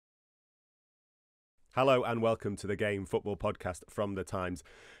Hello and welcome to the Game Football Podcast from The Times.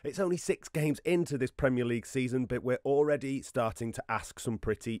 It's only 6 games into this Premier League season, but we're already starting to ask some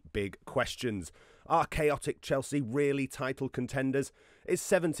pretty big questions. Are chaotic Chelsea really title contenders? Is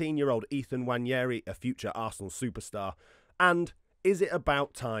 17-year-old Ethan Nwaneri a future Arsenal superstar? And is it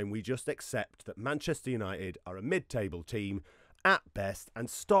about time we just accept that Manchester United are a mid-table team at best and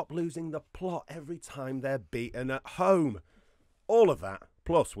stop losing the plot every time they're beaten at home? All of that,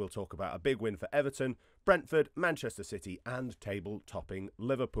 plus we'll talk about a big win for Everton, Brentford, Manchester City and table-topping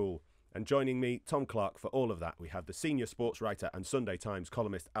Liverpool. And joining me, Tom Clarke, for all of that, we have the senior sports writer and Sunday Times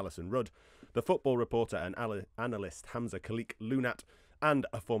columnist Alyson Rudd, the football reporter and analyst Hamzah Khalique Loonat, and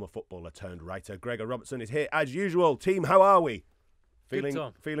a former footballer turned writer, Gregor Robertson, is here as usual. Team, how are we?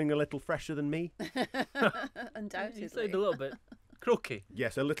 Feeling a little fresher than me? Undoubtedly. You sound a little bit croaky.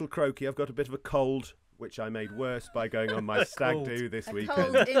 Yes, a little croaky. I've got a bit of a cold, which I made worse by going on my stag do this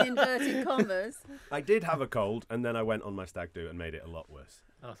weekend. Cold in inverted commas. I did have a cold, and then I went on my stag do and made it a lot worse.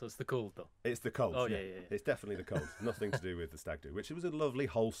 Oh, so it's the cold, though. It's the cold. Oh, yeah. It's definitely the cold. Nothing to do with the stag do, which was a lovely,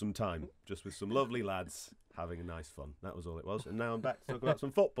 wholesome time, just with some lovely lads having a nice fun. That was all it was. And now I'm back to talk about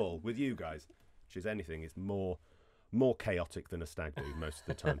some football with you guys, which is anything. It's more chaotic than a stag do most of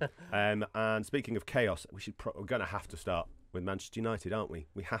the time. And speaking of chaos, we're going to have to start with Manchester United, aren't we?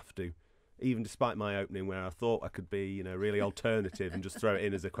 We have to. Even despite my opening where I thought I could be, really alternative and just throw it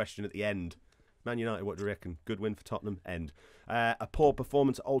in as a question at the end. Man United, what do you reckon? Good win for Tottenham? End. A poor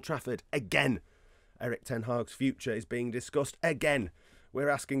performance at Old Trafford? Again. Erik Ten Hag's future is being discussed again. We're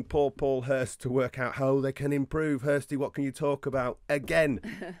asking poor Paul Hurst to work out how they can improve. Hursty, what can you talk about? Again.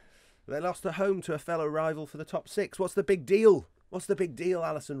 They lost at home to a fellow rival for the top 6. What's the big deal? What's the big deal,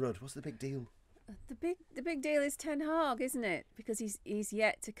 Alyson Rudd? What's the big deal? The big deal is Ten Hag, isn't it? Because he's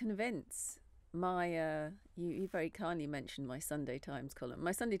yet to convince my. You very kindly mentioned my Sunday Times column.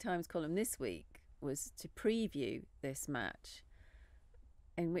 My Sunday Times column this week was to preview this match,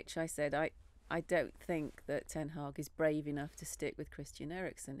 in which I said I don't think that Ten Hag is brave enough to stick with Christian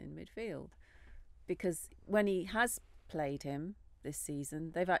Eriksen in midfield, because when he has played him this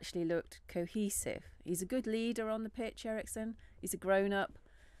season, they've actually looked cohesive. He's a good leader on the pitch, Eriksen. He's a grown-up.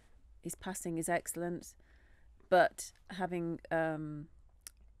 His passing is excellent. But having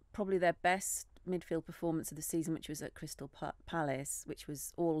probably their best midfield performance of the season, which was at Crystal Palace, which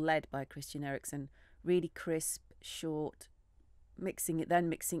was all led by Christian Eriksen, really crisp, short, mixing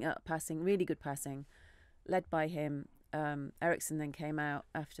up passing, really good passing, led by him. Eriksen then came out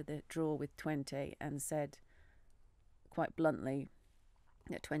after the draw with 20 and said quite bluntly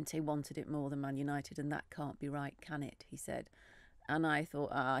that 20 wanted it more than Man United, and that can't be right, can it? He said. And I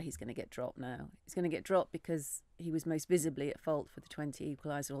thought, he's going to get dropped now. He's going to get dropped because he was most visibly at fault for the 20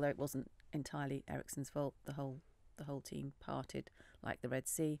 equaliser, although it wasn't entirely Eriksen's fault. The whole team parted like the Red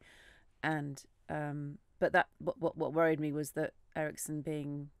Sea. And but what worried me was that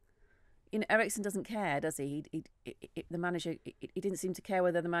Eriksen Eriksen doesn't care, does he? The manager, he didn't seem to care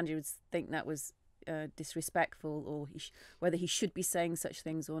whether the manager would think that was disrespectful or whether he should be saying such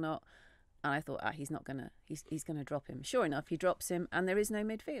things or not. And I thought, he's gonna drop him. Sure enough, he drops him, and there is no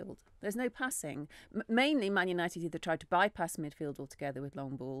midfield. There's no passing. Mainly, Man United either tried to bypass midfield altogether with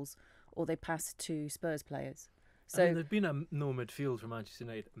long balls, or they passed to Spurs players. So there's been no midfield for Manchester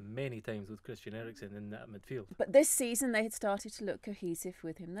United many times with Christian Eriksen in that midfield. But this season they had started to look cohesive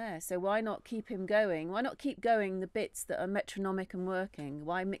with him there. So why not keep him going? Why not keep going the bits that are metronomic and working?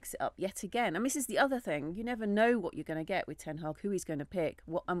 Why mix it up yet again? And this is the other thing. You never know what you're going to get with Ten Hag, who he's going to pick.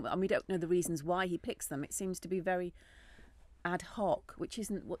 And we don't know the reasons why he picks them. It seems to be very ad hoc, which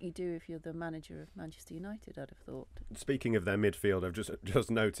isn't what you do if you're the manager of Manchester United, I'd have thought. Speaking of their midfield, I've just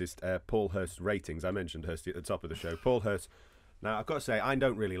noticed Paul Hurst's ratings. I mentioned Hurst at the top of the show. Paul Hurst. Now, I've got to say, I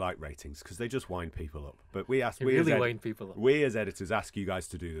don't really like ratings because they just wind people up. But we wind people up. We as editors ask you guys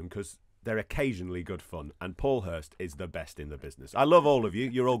to do them because they're occasionally good fun. And Paul Hurst is the best in the business. I love all of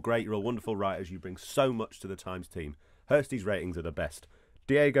you. You're all great. You're all wonderful writers. You bring so much to the Times team. Hursty's ratings are the best.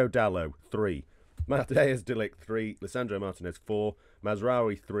 Diego Dallo, 3. Mateusz Delic, 3. Lisandro Martinez, 4.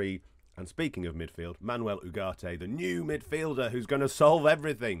 Mazraoui, 3. And speaking of midfield, Manuel Ugarte, the new midfielder who's going to solve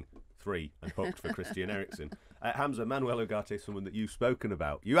everything, 3. And hooked for Christian Eriksen. Hamzah, Manuel Ugarte is someone that you've spoken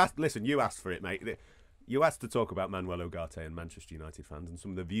about. You asked for it, mate. You asked to talk about Manuel Ugarte and Manchester United fans and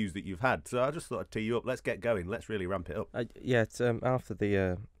some of the views that you've had. So I just thought I'd tee you up. Let's get going. Let's really ramp it up. After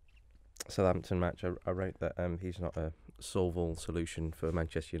the Southampton match, I wrote that he's not a solve-all solution for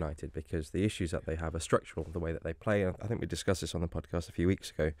Manchester United because the issues that they have are structural, the way that they play. I think we discussed this on the podcast a few weeks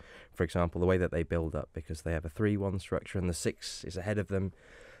ago. For example, the way that they build up, because they have a 3-1 structure and the 6 is ahead of them.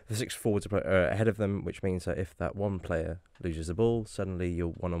 The 6 forwards are ahead of them, which means that if that one player loses the ball, suddenly you're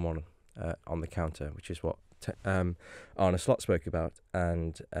one-on-one on the counter, which is what Arne Slot spoke about,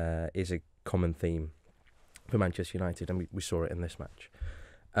 and is a common theme for Manchester United, and we saw it in this match.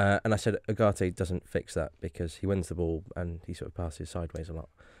 And I said Ugarte doesn't fix that because he wins the ball and he sort of passes sideways a lot.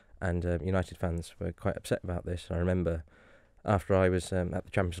 And United fans were quite upset about this. And I remember after I was at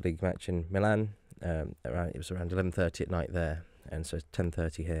the Champions League match in Milan, it was around 11:30 at night there, and so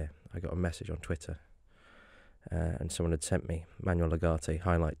 10:30 here, I got a message on Twitter, and someone had sent me Manuel Ugarte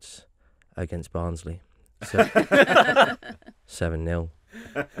highlights against Barnsley, 7-0.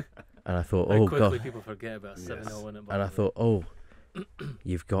 And I thought, How oh quickly God. people forget about 7-0 win at And I thought, oh,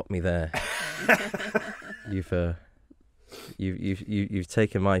 you've got me there. You've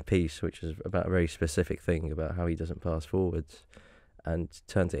taken my piece, which is about a very specific thing about how he doesn't pass forwards, and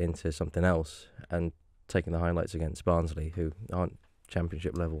turned it into something else, and taken the highlights against Barnsley, who aren't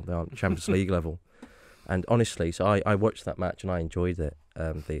Championship level, they aren't Champions League level. And honestly, so I watched that match and I enjoyed it,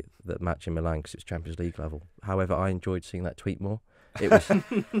 the match in Milan, because it's Champions League level. However, I enjoyed seeing that tweet more. It was,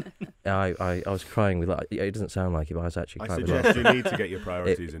 I was crying with, like, it doesn't sound like it, but I was actually crying. I suggest you need to get your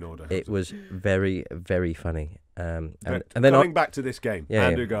priorities in order. It was very, very funny. And then coming back to this game,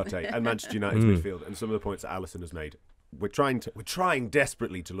 and yeah. Ugarte and Manchester United's midfield, and some of the points that Alyson has made, we're trying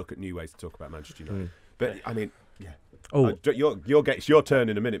desperately to look at new ways to talk about Manchester United. But I mean, yeah. Oh, it's your turn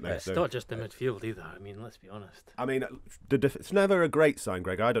in a minute, mate. It's not just the midfield either. I mean, let's be honest. I mean, it's never a great sign,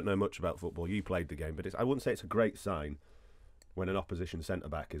 Greg. I don't know much about football. You played the game, but I wouldn't say it's a great sign when an opposition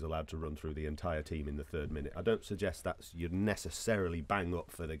centre-back is allowed to run through the entire team in the 3rd minute. I don't suggest you'd necessarily bang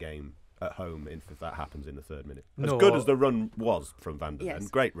up for the game at home if that happens in the 3rd minute. As good as the run was from Van der Ven,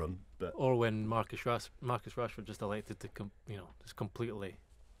 great run. But or when Marcus Rashford just elected to just completely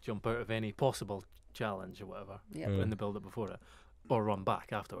jump out of any possible challenge or whatever in the build-up before it, or run back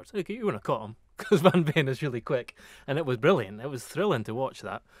afterwards. Okay, you wouldn't have caught him because Van Ven is really quick, and it was brilliant. It was thrilling to watch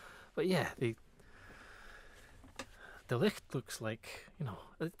that. But yeah, the Ligt looks like,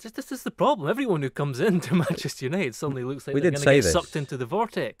 this is the problem. Everyone who comes into Manchester United suddenly looks like they're going to get sucked into the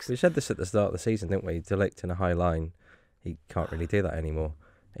vortex. We said this at the start of the season, didn't we? De Ligt in a high line, he can't really do that anymore.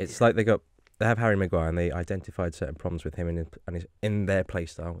 It's like they have Harry Maguire, and they identified certain problems with him and his, in their play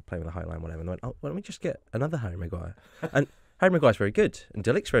style, playing with a high line, whatever, and they went, oh, why don't we just get another Harry Maguire? And Harry Maguire's very good, and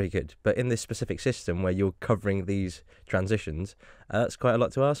De Ligt's very good, but in this specific system where you're covering these transitions, that's quite a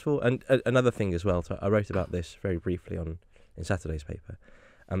lot to ask for. And another thing as well, so I wrote about this very briefly in Saturday's paper.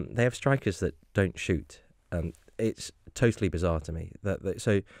 They have strikers that don't shoot. It's totally bizarre to me.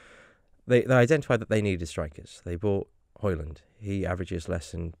 So they identified that they needed strikers. They bought Højlund. He averages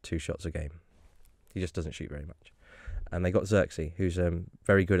less than 2 shots a game. He just doesn't shoot very much. And they got Xerxes, who's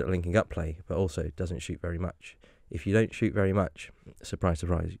very good at linking up play, but also doesn't shoot very much. If you don't shoot very much, surprise,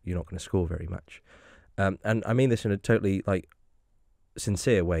 surprise, you're not going to score very much. And I mean this in a totally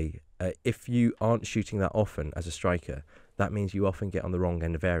sincere way. If you aren't shooting that often as a striker, that means you often get on the wrong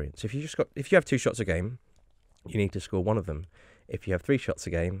end of variance. If you have 2 shots a game, you need to score 1 of them. If you have 3 shots a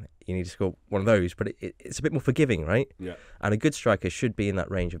game, you need to score 1 of those. But it's a bit more forgiving, right? Yeah. And a good striker should be in that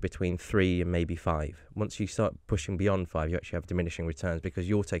range of between 3 and maybe 5. Once you start pushing beyond 5, you actually have diminishing returns because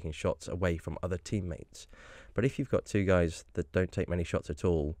you're taking shots away from other teammates. But if you've got 2 guys that don't take many shots at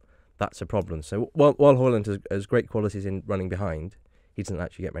all, that's a problem. So while Højlund has great qualities in running behind, he doesn't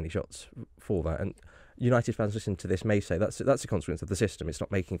actually get many shots for that. And United fans listen to this may say that's a consequence of the system. It's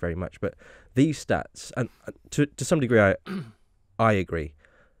not making very much. But these stats, and to some degree, I agree.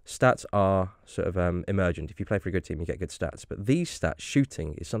 Stats are sort of emergent. If you play for a good team, you get good stats. But these stats,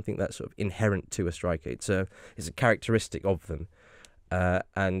 shooting, is something that's sort of inherent to a striker. It's a characteristic of them.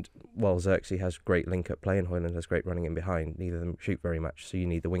 And while Xerxes has great link-up play and Højlund has great running in behind, neither of them shoot very much. So you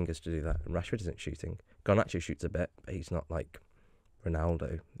need the wingers to do that. And Rashford isn't shooting. Garnacho shoots a bit, but he's not like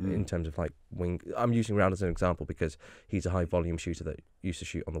Ronaldo in terms of like wing. I'm using Ronaldo as an example because he's a high volume shooter that used to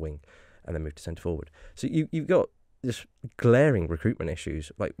shoot on the wing and then moved to centre forward. So you've got this glaring recruitment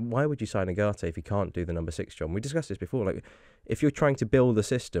issues. Like, why would you sign Ugarte if he can't do the number 6 job? And we discussed this before. Like, if you're trying to build a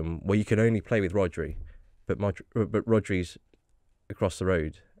system where you can only play with Rodri, but Rodri's across the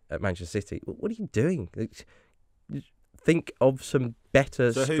road at Manchester City, what are you doing? Think of some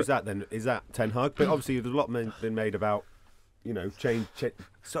better. So who's that then? Is that Ten Hag? But obviously, there's a lot been made about. Change.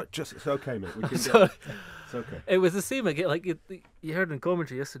 So it's okay, mate. We can it's okay. It was the same again. Like you heard in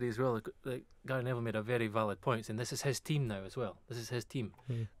commentary yesterday as well. Like Gary Neville made a very valid point, saying this is his team now as well. This is his team.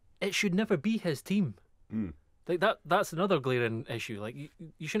 It should never be his team. Like that's another glaring issue. Like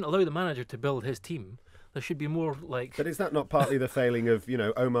you shouldn't allow the manager to build his team. There should be more like. But is that not partly the failing of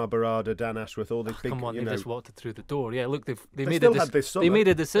Omar Barada, Dan Ashworth, all these big? Come on, they just walked it through the door. Yeah, look, they made They made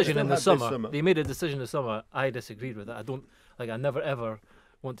a decision in the summer. They made a decision in the summer. I disagreed with it. I never ever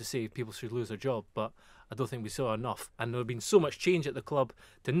want to say people should lose their job, but I don't think we saw enough. And there had been so much change at the club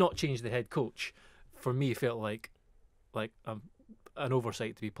to not change the head coach. For me, felt like an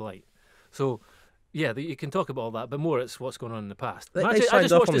oversight, to be polite. So, yeah, you can talk about all that, but more it's what's going on in the past. They I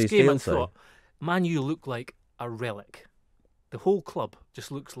just watched this game and thought, Man U look like a relic. The whole club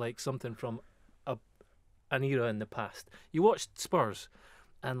just looks like something from an era in the past. You watched Spurs,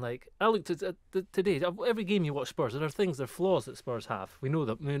 and like I looked at today. Every game you watch Spurs, there are flaws that Spurs have. We know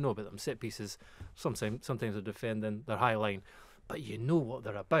about them. Set pieces, sometimes they're defending, they're high line, but you know what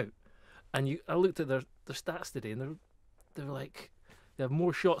they're about. And I looked at their stats today, and they're like they have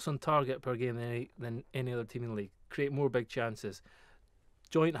more shots on target per game than any other team in the league. Create more big chances,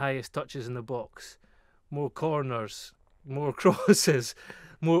 joint highest touches in the box, more corners, more crosses,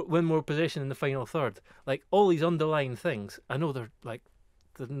 win more possession in the final third. Like all these underlying things, I know they're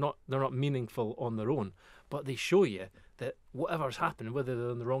not meaningful on their own, but they show you that whatever's happened, whether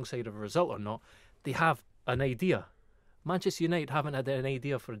they're on the wrong side of a result or not, they have an idea. Manchester United haven't had an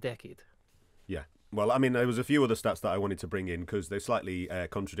idea for a decade. Yeah. Well, I mean, there was a few other stats that I wanted to bring in because they slightly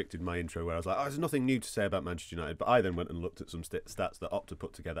contradicted my intro where I was like, there's nothing new to say about Manchester United. But I then went and looked at some stats that Opta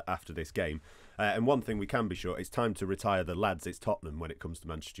put together after this game. And one thing we can be sure, it's time to retire the lads. It's Tottenham when it comes to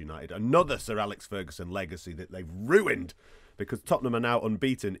Manchester United. Another Sir Alex Ferguson legacy that they've ruined, because Tottenham are now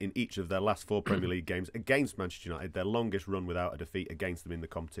unbeaten in each of their last 4 Premier League games against Manchester United, their longest run without a defeat against them in the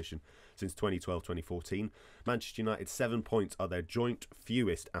competition since 2012-2014. Manchester United 7 points are their joint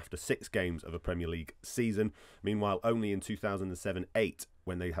fewest after 6 games of a Premier League season. Meanwhile, only in 2007-8,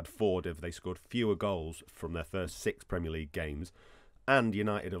 when they had 4, have they scored fewer goals from their first 6 Premier League games. And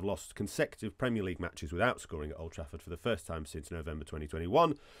United have lost consecutive Premier League matches without scoring at Old Trafford for the first time since November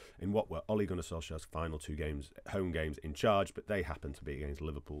 2021, in what were Ole Gunnar Solskjaer's final 2 home games in charge, but they happened to be against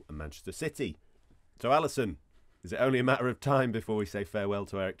Liverpool and Manchester City. So, Alyson, is it only a matter of time before we say farewell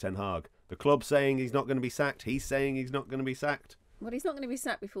to Erik ten Hag? The club saying he's not going to be sacked, he's saying he's not going to be sacked. Well, he's not going to be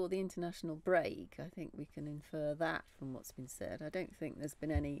sacked before the international break. I think we can infer that from what's been said. I don't think there's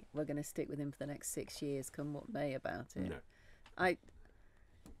been any, we're going to stick with him for the next 6 years, come what may about it. No.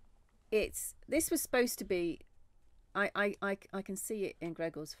 This was supposed to be. I can see it in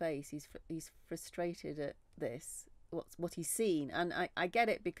Gregor's face. He's frustrated at this. What he's seen, and I get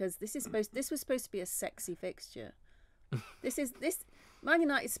it, because this was supposed to be a sexy fixture. This Man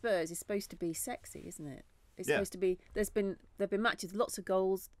United Spurs is supposed to be sexy, isn't it? It's supposed to be. There've been matches, lots of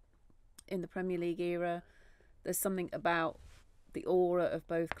goals in the Premier League era. There's something about the aura of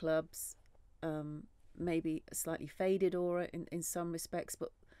both clubs. Maybe a slightly faded aura in some respects, but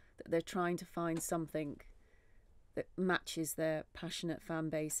they're trying to find something that matches their passionate fan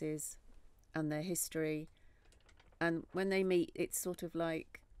bases and their history. And when they meet, it's sort of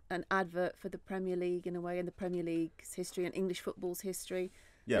like an advert for the Premier League in a way, and the Premier League's history and English football's history.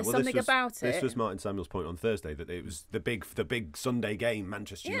 Yeah, There's well, something about it. This was Martin Samuel's point on Thursday, that it was the big Sunday game,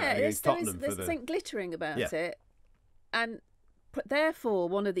 Manchester United against there's Tottenham. There's something glittering about Yeah. it, and therefore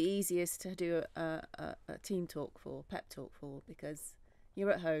one of the easiest to do a team talk for, pep talk for, because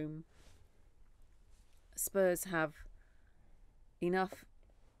you're at home. Spurs have enough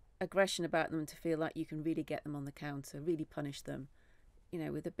aggression about them to feel like you can really get them on the counter, really punish them,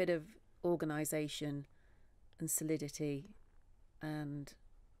 with a bit of organisation and solidity and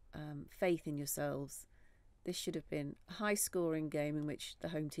faith in yourselves. This should have been a high-scoring game in which the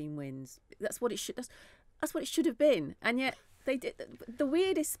home team wins. That's what it should. That's what it should have been, and yet. They did. The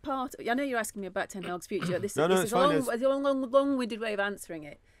weirdest part. I know you're asking me about Ten Hag's future. This is a long-winded way of answering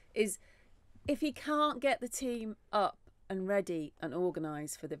it. Is if he can't get the team up and ready and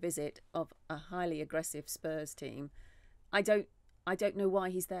organised for the visit of a highly aggressive Spurs team, I don't know why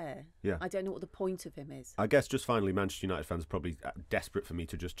he's there. Yeah. I don't know what the point of him is. I guess just finally, Manchester United fans are probably desperate for me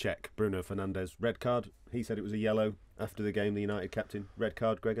to just check. Bruno Fernandes, red card. He said it was a yellow after the game. The United captain, red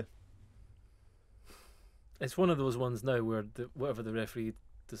card. Gregor. It's one of those ones now where whatever the referee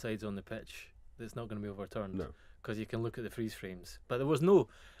decides on the pitch, it's not going to be overturned. No, because you can look at the freeze frames. But there was no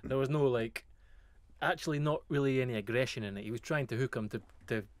like, actually not really any aggression in it. He was trying to hook him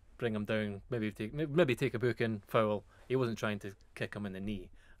to bring him down, maybe take a booking foul. He wasn't trying to kick him in the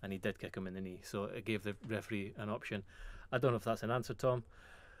knee, and he did kick him in the knee. So it gave the referee an option. I don't know if that's an answer, Tom.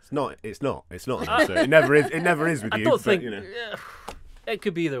 It's not an answer. It never is. It never is with you. I don't think. Yeah. It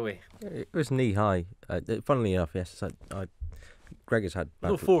could be either way. It was knee high. Funnily enough, yes. Gregor's had bad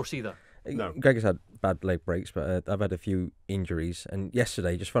No force either. No. Gregor's had bad leg breaks, but I've had a few injuries. And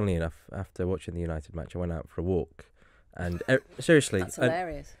yesterday, just funnily enough, after watching the United match, I went out for a walk And seriously, That's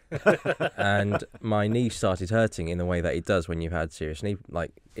hilarious. and my knee started hurting in the way that it does when you've had serious knee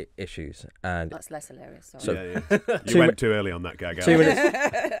issues. And That's less hilarious. Sorry. So- You went too early on that gag. 2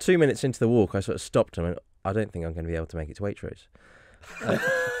 minutes, 2 minutes into the walk, I sort of stopped and went, I don't think I'm going to be able to make it to Waitrose.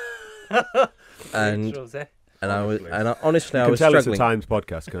 And honestly, I You can was tell it's a struggling. Times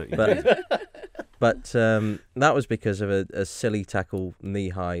podcast, can't you? But that was because of a silly tackle knee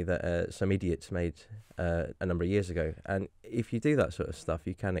high that some idiots made a number of years ago. And if you do that sort of stuff,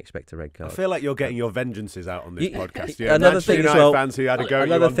 you can expect a red I card. feel like you're getting your vengeances out on this podcast. You Another Manchester thing as United well. fans who had a go at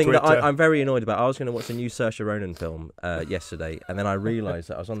you Another on thing that Twitter. I'm very annoyed about. I was going to watch the new Saoirse Ronan film yesterday, and then I realised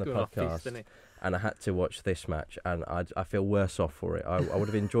that I was on the Going off podcast, feast, didn't and I had to watch this match, and I feel worse off for it. I would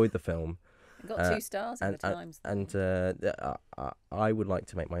have enjoyed the film. It got 2 stars in the Times. And I would like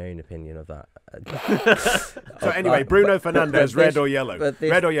to make my own opinion of that. So anyway, Bruno Fernandes, red or yellow?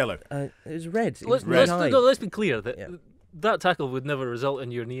 Red or yellow? It was red. It Let's, was red high. let's be clear that Yeah. that tackle would never result in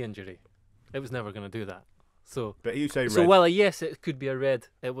your knee injury. It was never going to do that. So, But you say red. so while yes, it could be a red,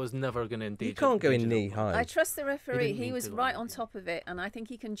 it was never going to endanger. You can't go in endanger knee the- high. I trust the referee. didn't He mean was to, right like, on top of it, and I think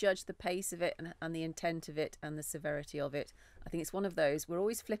he can judge the pace of it and the intent of it and the severity of it. I think it's one of those. We're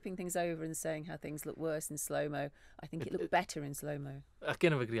always flipping things over and saying how things look worse in slow-mo. I think it looked better in slow-mo. I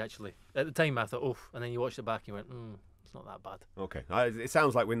kind of agree, actually. At the time, I thought, oh, and then you watched it back and you went, it's not that bad. Okay. It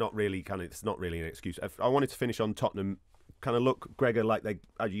sounds like we're not really it's not really an excuse. I wanted to finish on Tottenham. Kind of look, Gregor, like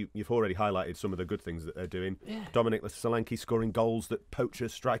you've already highlighted some of the good things that they're doing. Yeah. Dominic Solanke scoring goals that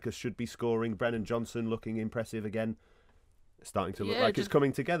poachers, strikers should be scoring. Brennan Johnson looking impressive again. It's starting to look Yeah, like it's just-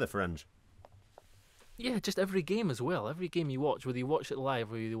 coming together for Ange. Yeah, just every game as well. Every game you watch, whether you watch it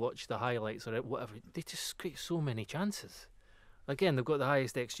live or you watch the highlights or whatever, they just create so many chances. Again, they've got the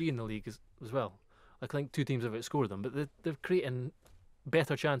highest XG in the league as well. I think 2 teams have outscored them, but they're creating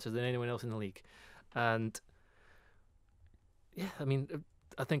better chances than anyone else in the league. And yeah, I mean,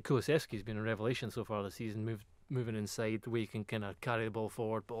 I think Kulusevski's been a revelation so far this season, moving inside, the way he can kind of carry the ball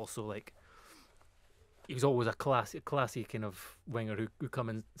forward, but also like he's always a classy kind of winger who come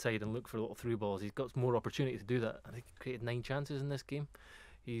inside and look for little through balls. He's got more opportunity to do that. I think he created 9 chances in this game.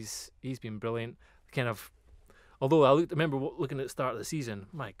 He's been brilliant. Kind of, although I remember looking at the start of the season.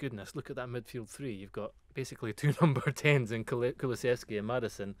 My goodness, look at that midfield 3. You've got basically 2 number 10s in Kulusevski and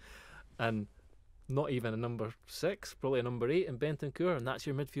Maddison, and not even a number 6, probably a number 8 in Bentancur, and that's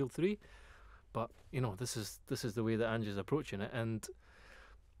your midfield 3. But you know, this is the way that Ange is approaching it, and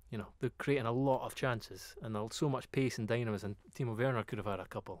you know, they're creating a lot of chances and so much pace and dynamism. Timo Werner could have had a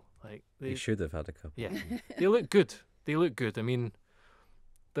couple. Like He should have had a couple. yeah, they look good. They look good. I mean,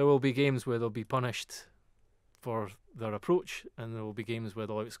 there will be games where they'll be punished for their approach, and there will be games where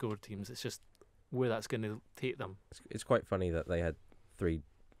they'll outscore teams. It's just where that's going to take them. It's quite funny that they had three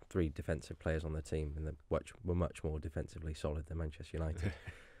defensive players on the team, and they were much more defensively solid than Manchester United.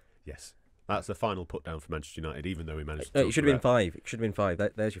 Yes. That's the final put down for Manchester United, even though we managed to. No, it should have been 5. It should have been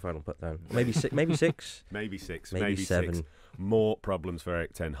 5. There's your final put down. Maybe 6. Maybe 6. Maybe 6. Maybe 7. 6. More problems for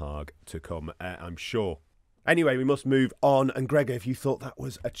Erik ten Hag to come, I'm sure. Anyway, we must move on. And Gregor, if you thought that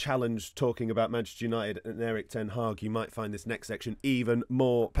was a challenge talking about Manchester United and Erik ten Hag, you might find this next section even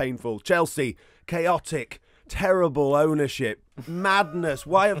more painful. Chelsea, chaotic, terrible ownership, madness.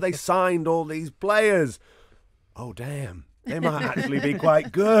 Why have they signed all these players? Oh, damn. They might actually be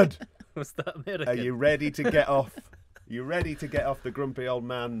quite good. Was that American? Are you ready to get off? You ready to get off the grumpy old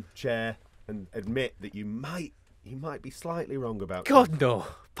man chair and admit that you might be slightly wrong about God, no.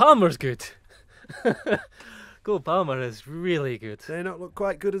 Palmer's good. Cole Palmer is really good. Do they not look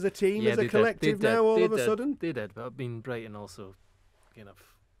quite good as a team, Yeah, as they a did. collective They did. now all They of a did. sudden? They did, but I mean, Brighton also kind of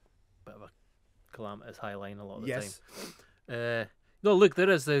a bit of a calamitous high line a lot of the Yes. time. No, look, there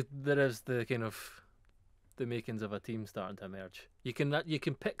is the kind of the makings of a team starting to emerge. You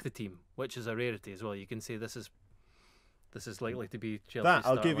can pick the team, which is a rarity as well. You can say this is likely to be Chelsea's That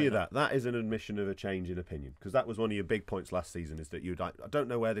I'll starting give you lineup. that. That is an admission of a change in opinion, because that was one of your big points last season. Is that I don't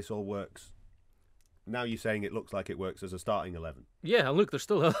know where this all works. Now you're saying it looks like it works as a starting 11. Yeah, and look, there's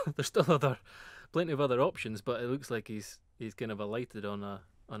still plenty of other options, but it looks like he's kind of alighted on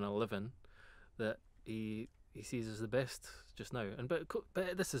an 11 that he sees as the best just now. And but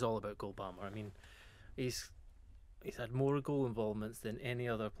this is all about Cole Palmer. I mean, he's had more goal involvements than any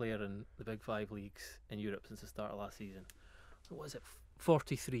other player in the Big 5 leagues in Europe since the start of last season. What was it?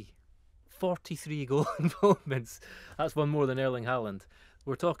 43 goal involvements. That's one more than Erling Haaland.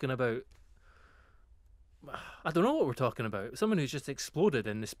 We're talking about, I don't know what we're talking about. Someone who's just exploded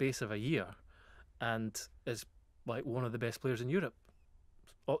in the space of a year and is like one of the best players in Europe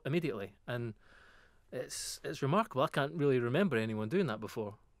immediately. And it's remarkable. I can't really remember anyone doing that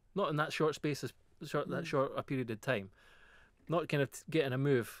before. Not in that short space short a period of time, not kind of getting a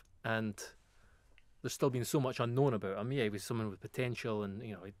move, and there's still been so much unknown about him. Yeah, he was someone with potential, and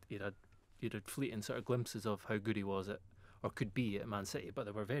he'd had fleeting sort of glimpses of how good he was at, or could be at Man City, but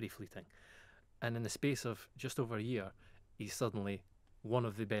they were very fleeting. And in the space of just over a year, he's suddenly one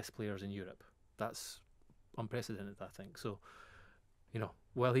of the best players in Europe. That's unprecedented, I think. So,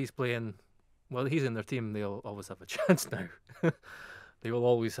 while he's in their team, they'll always have a chance now. They will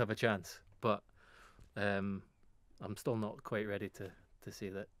always have a chance. But I'm still not quite ready to say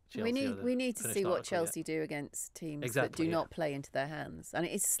that Chelsea we need to see what Chelsea do against teams that do not play into their hands. And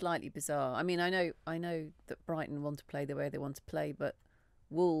it is slightly bizarre. I mean, I know that Brighton want to play the way they want to play, but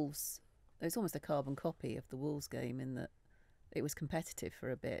Wolves, it's almost a carbon copy of the Wolves game in that it was competitive for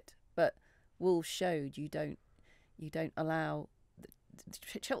a bit. But Wolves showed you don't allow...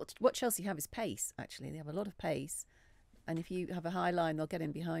 What Chelsea have is pace, actually. They have a lot of pace. And if you have a high line, they'll get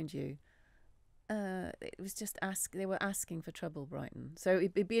in behind you. It was just they were asking for trouble, Brighton. So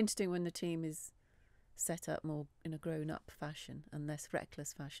it'd be interesting when the team is set up more in a grown-up fashion and less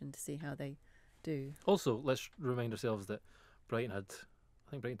reckless fashion to see how they do. Also, let's remind ourselves that Brighton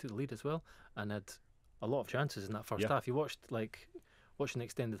took the lead as well and had a lot of chances in that first half. You watched watching the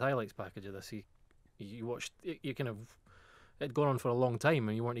extended highlights package of this. You watched you kind of. It'd gone on for a long time,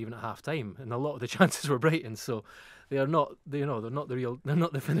 and you weren't even at half time, and a lot of the chances were Brighton. So they're not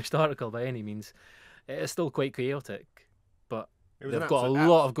the finished article by any means. It's still quite chaotic, but they've got a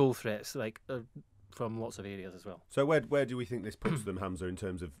lot of goal threats, from lots of areas as well. So where do we think this puts them, Hamzah, in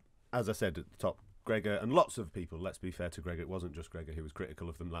terms of, as I said at the top, Gregor and lots of people? Let's be fair to Gregor; it wasn't just Gregor who was critical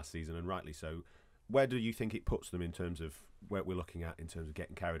of them last season, and rightly so. Where do you think it puts them in terms of where we're looking at in terms of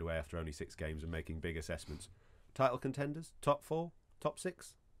getting carried away after only 6 games and making big assessments? Title contenders? Top 4? Top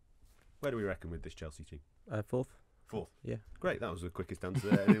 6? Where do we reckon with this Chelsea team? 4th. 4th? Yeah. Great, that was the quickest answer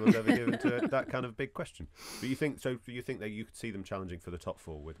that anyone's ever given to that kind of big question. But do you think that you could see them challenging for the top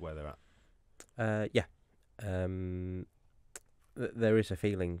 4 with where they're at? Yeah. There is a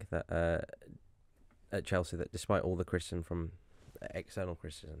feeling that at Chelsea that despite all the criticism from external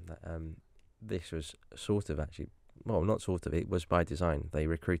criticism, that this was sort of actually, well, not sort of, it was by design. They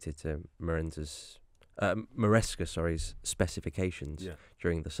recruited to Maresca's specifications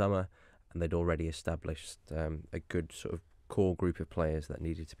during the summer, and they'd already established a good sort of core group of players that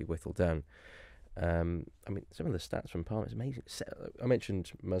needed to be whittled down. I mean, some of the stats from Palmer is amazing. I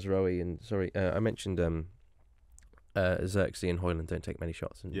mentioned Mazraoui and I mentioned Xerxes and Højlund don't take many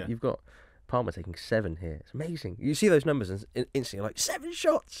shots, and you've got Palmer taking 7 here. It's amazing. You see those numbers and instantly like 7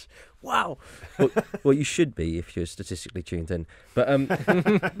 shots. Wow. Well, you should be if you're statistically tuned in. But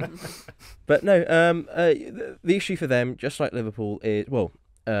but no. The issue for them, just like Liverpool, is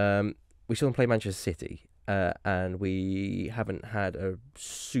we saw them play Manchester City, and we haven't had a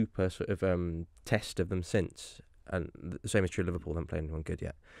super sort of test of them since. And the same is true of Liverpool. They haven't played anyone good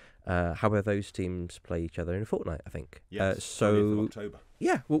yet. However, those teams play each other in a fortnight, I think. Yes, so 20th of October.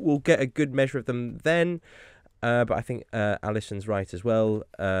 Yeah, we'll get a good measure of them then. But I think Alyson's right as well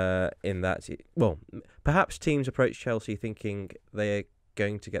in that, perhaps teams approach Chelsea thinking they're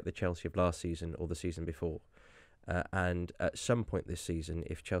going to get the Chelsea of last season or the season before. And at some point this season,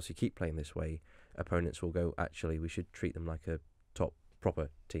 if Chelsea keep playing this way, opponents will go, actually, we should treat them like a top proper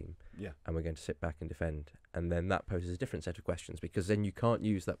team. Yeah. And we're going to sit back and defend. And then that poses a different set of questions, because then you can't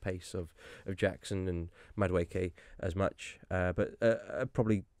use that pace of Jackson and Madueke as much. But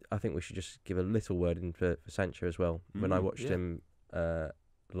probably, I think we should just give a little word in for Sancho as well. When I watched him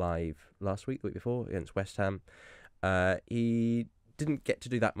live last week, the week before, against West Ham, he didn't get to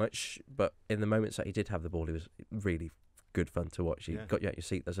do that much, but in the moments that he did have the ball, he was really good fun to watch. He got you out your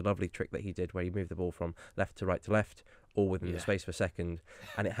seat. There's a lovely trick that he did where he moved the ball from left to right, all within the space of a second.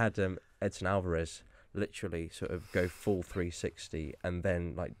 And it had Edson Alvarez literally sort of go full 360 and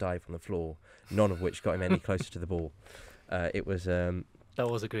then dive on the floor, none of which got him any closer to the ball. It was... that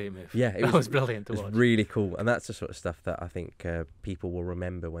was a great move. Yeah, it was brilliant to watch. It was really cool, and that's the sort of stuff that I think people will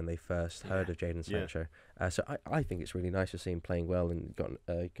remember when they first heard of Jadon Sancho. So I think it's really nice to see him playing well and got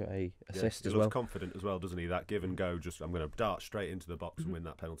a assist as well. He looks confident as well, doesn't he? That give and go, just I'm going to dart straight into the box and win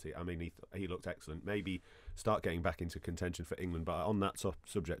that penalty. I mean, he looked excellent. Maybe start getting back into contention for England. But on that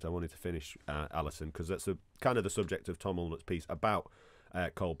subject, I wanted to finish, Alyson, because that's kind of the subject of Tom Clarke's piece about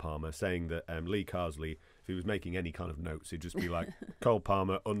Cole Palmer, saying that Lee Carsley, if he was making any kind of notes, he'd just be like, Cole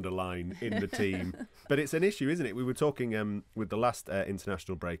Palmer, underline, in the team. But it's an issue, isn't it? We were talking with the last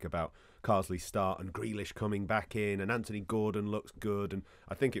international break about Carsley's start and Grealish coming back in, and Anthony Gordon looks good. And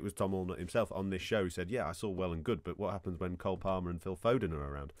I think it was Tom Clarke himself on this show who said, I saw well and good, but what happens when Cole Palmer and Phil Foden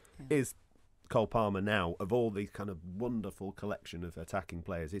are around? Is Cole Palmer now, of all these kind of wonderful collection of attacking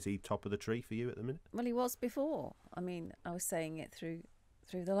players, is he top of the tree for you at the minute? Well, he was before. I mean, I was saying it through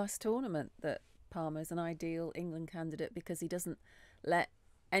the last tournament that Palmer's an ideal England candidate because he doesn't let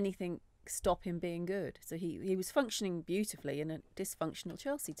anything stop him being good. So he was functioning beautifully in a dysfunctional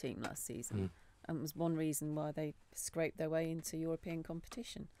Chelsea team last season, and was one reason why they scraped their way into European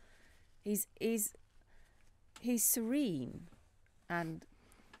competition. He's serene, and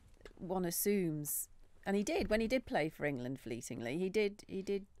one assumes, and he did when he did play for England fleetingly. He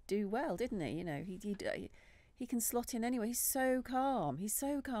did do well, didn't he? You know, he can slot in anyway. He's so calm. He's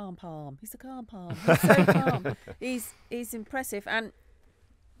so calm, Palm. He's a calm Palm. He's so calm. He's impressive, and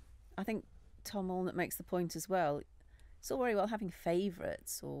I think Tom Clarke makes the point as well. It's all very well having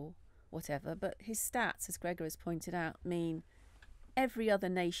favourites or whatever, but his stats, as Gregor has pointed out, mean every other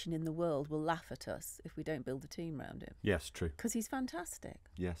nation in the world will laugh at us if we don't build a team around him. Yes, true. Because he's fantastic.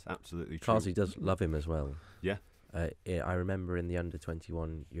 Yes, absolutely true. Kazi does love him as well. Yeah. I remember in the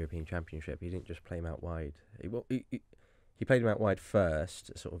under-21 European Championship, he didn't just play him out wide. He played him out wide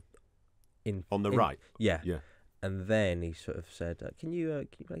first, sort of on the right. Yeah. Yeah. And then he sort of said, "Can you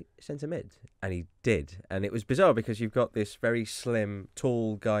play centre mid?" And he did. And it was bizarre because you've got this very slim,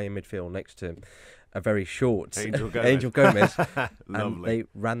 tall guy in midfield next to a very short Angel Gomez. Lovely. And they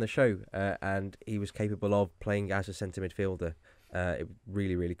ran the show, and he was capable of playing as a centre midfielder. It was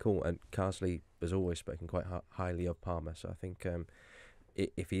really, really cool. And Carsley has always spoken quite highly of Palmer. So I think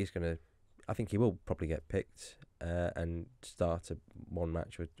if he is going to, I think he will probably get picked and start one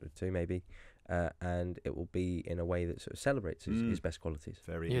match or two maybe. And it will be in a way that sort of celebrates his best qualities.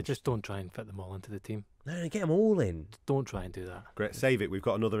 Yeah, just don't try and fit them all into the team. No, get them all in. Don't try and do that. Great, save it. We've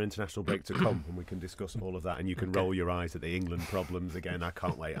got another international break to come, and we can discuss all of that. And you can roll your eyes at the England problems again. I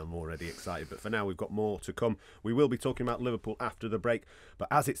can't wait. I'm already excited. But for now, we've got more to come. We will be talking about Liverpool after the break. But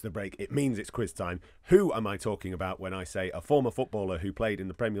as it's the break, it means it's quiz time. Who am I talking about when I say a former footballer who played in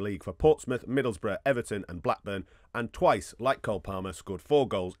the Premier League for Portsmouth, Middlesbrough, Everton, and Blackburn, and twice, like Cole Palmer, scored 4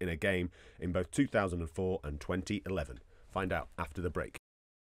 goals in a game in both 2004 and 2011? Find out after the break.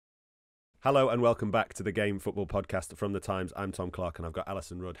 Hello and welcome back to the Game Football Podcast from The Times. I'm Tom Clarke and I've got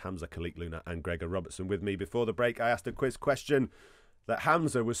Alyson Rudd, Hamzah Khalique Loonat and Gregor Robertson with me. Before the break, I asked a quiz question that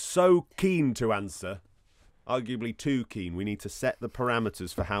Hamzah was so keen to answer, arguably too keen. We need to set the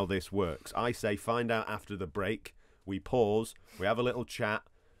parameters for how this works. I say find out after the break. We pause, we have a little chat,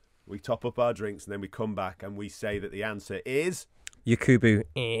 we top up our drinks, and then we come back and we say that the answer is... Yakubu.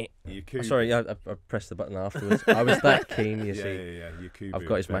 Yakubu. Sorry, I pressed the button afterwards. I was that keen, you see. Yeah. Yakubu. I've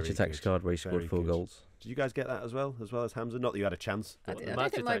got his match Very attacks good. card where he scored Very 4 good. goals. Did you guys get that as well as Hamzah? Not that you had a chance. I What, don't the think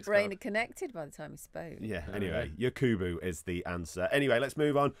match my attacks brain card? had connected by the time he spoke. Yeah, Oh, anyway, Yakubu is the answer. Anyway, let's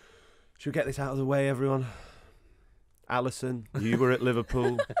move on. Should we get this out of the way, everyone? Alyson, you were at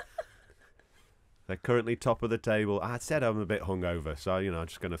Liverpool. They're currently top of the table. I said I'm a bit hungover, so I'm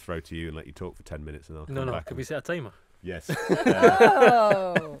just going to throw to you and let you talk for 10 minutes and I'll come back. Could we set a timer? Yes.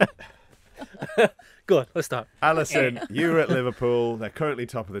 Oh! Go on, let's start. Alyson, you were at Liverpool. They're currently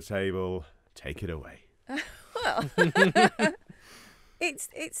top of the table. Take it away. Well,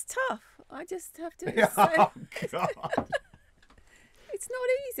 it's tough. I just have to say, Oh, God. it's not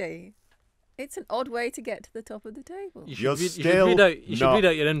easy. It's an odd way to get to the top of the table. You You're should still read not-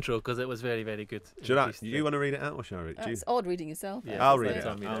 out your intro because it was very, very good. Do you want to read it out or shall I read it? It's odd reading yourself. Yeah, out, I'll isn't read it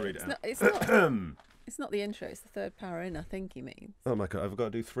out. I'll read it out. It's not the intro. It's the third para in. I think he means. Oh my God, I've got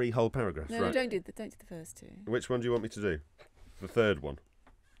to do 3 whole paragraphs. No, right. don't do the first 2. Which one do you want me to do? The third one.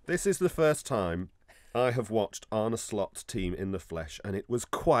 This is the first time I have watched Arne Slot's team in the flesh, and it was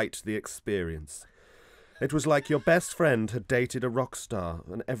quite the experience. It was like your best friend had dated a rock star,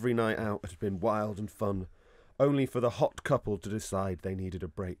 and every night out had been wild and fun, only for the hot couple to decide they needed a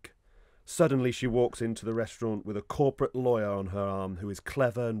break. Suddenly she walks into the restaurant with a corporate lawyer on her arm who is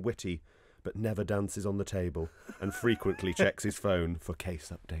clever and witty, but never dances on the table and frequently checks his phone for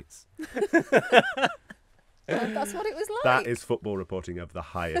case updates. That's what it was like. That is football reporting of the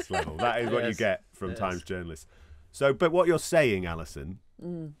highest level. That is what you Yes, get from it Times is. journalists. So, but what you're saying, Alyson,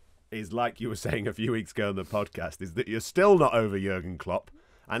 is like you were saying a few weeks ago on the podcast, is that you're still not over Jurgen Klopp.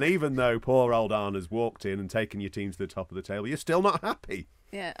 And even though poor old Arne has walked in and taken your team to the top of the table, you're still not happy.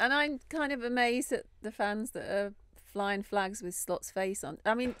 Yeah, and I'm kind of amazed at the fans that are flying flags with Slot's face on.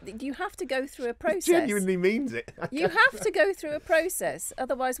 I mean, you have to go through a process. Genuinely means it. You have to go through a process.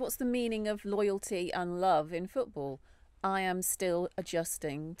 Otherwise, what's the meaning of loyalty and love in football? I am still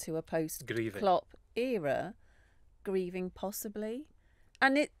adjusting to a post-Klopp era, grieving possibly.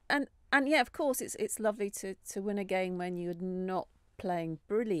 And yeah, of course, it's lovely to win a game when you're not playing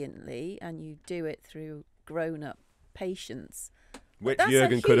brilliantly and you do it through grown-up patience. Which That's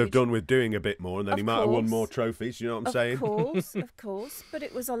Jurgen could have done with doing a bit more, and then he Of might have won course. more trophies. You know what I'm saying? Of course. But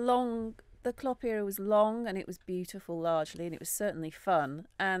it was the Klopp era was long, and it was beautiful largely, and it was certainly fun.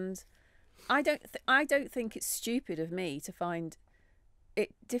 And I don't think it's stupid of me to find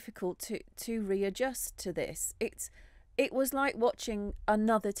it difficult to readjust to this. It was like watching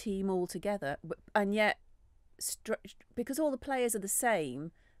another team all together, and yet because all the players are the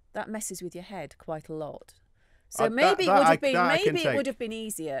same, that messes with your head quite a lot. So maybe it would have been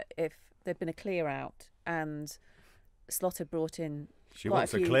easier if there'd been a clear out and Slot had brought in. She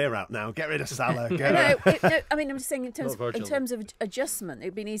wants a clear out now. Get rid of Salah. I mean, I'm just saying in terms of adjustment,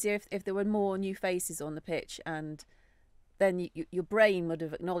 it'd been easier if there were more new faces on the pitch, and then your brain would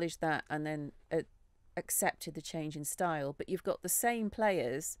have acknowledged that and then accepted the change in style. But you've got the same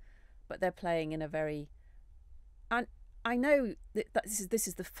players, but they're playing in a very. And I know that this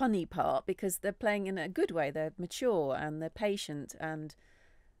is the funny part, because they're playing in a good way. They're mature and they're patient, and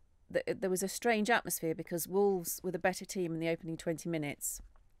there was a strange atmosphere because Wolves were the better team in the opening 20 minutes.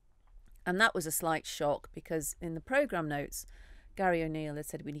 And that was a slight shock, because in the programme notes, Gary O'Neill had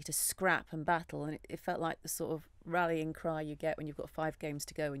said we need to scrap and battle, and it felt like the sort of rallying cry you get when you've got 5 games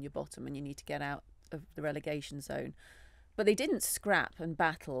to go in your bottom and you need to get out of the relegation zone. But they didn't scrap and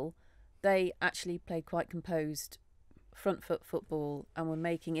battle. They actually played quite composed front foot football and were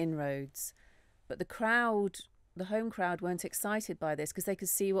making inroads. But the home crowd weren't excited by this, because they could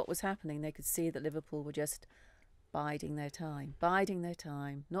see what was happening. They could see that Liverpool were just biding their time,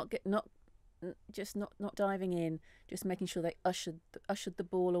 not diving in, just making sure they ushered the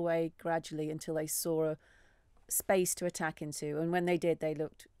ball away gradually until they saw a space to attack into. And when they did, they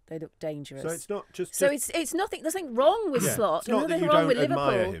looked dangerous. So it's not just. So it's nothing. There's nothing wrong with Slot. It's not that you wrong don't with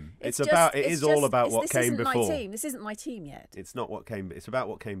admire Liverpool. him. It is all about what came before. My team. This isn't my team yet. It's not what came. It's about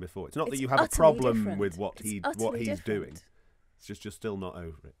what came before. It's not that It's you have a utterly problem different. with what he's different. doing. It's just you're still not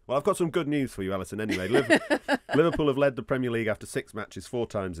over it. Well, I've got some good news for you, Alyson. Anyway, Liverpool have led the Premier League after 6 matches 4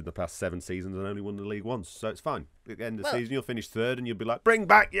 times in the past 7 seasons and only won the league once. So it's fine. At the end of the season, you'll finish 3rd, and you'll be like, "Bring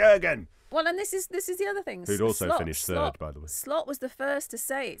back Jurgen." Well, and this is the other thing. Who'd also finished 3rd, by the way. Slot was the first to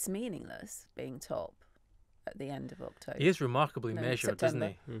say it's meaningless being top at the end of October. He is remarkably No, measured,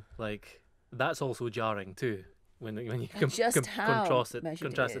 September. isn't he? Like, that's also jarring too when you Just how contrast it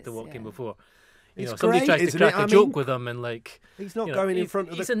measured it to what is, came yeah. before. It's Somebody great, tries to isn't crack it? I a joke mean, with him, and like he's not going in front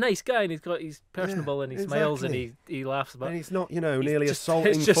of He's the. a nice guy, and he's personable, and he smiles, and he laughs about. And he's not, nearly just-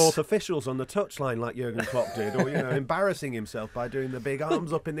 assaulting it's just- 4th officials on the touchline like Jurgen Klopp did, or embarrassing himself by doing the big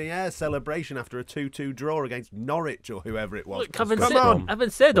arms up in the air celebration after a 2-2 draw against Norwich or whoever it was. Look, having Come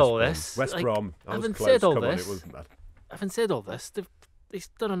said on! all this, West Brom. I was having close. said all Come on, this, it wasn't bad. having said all this, he's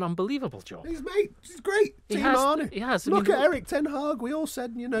done an unbelievable job. He's great. He Team has- Arne. he has. I Look mean, at Erik Ten Hag. We all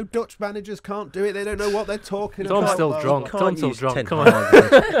said, Dutch managers can't do it. They don't know what they're talking Tom's about. still Well, drunk. Can't Tom's still use drunk. 10 Come on.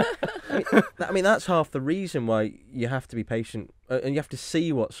 I mean, that's half the reason why you have to be patient and you have to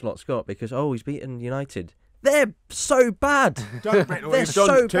see what Slot's got, because he's beaten United. They're so bad. We've done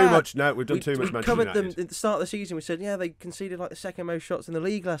so too bad. much. No, we've done too much. We Manchester covered them United. at the start of the season. We said, they conceded like the second most shots in the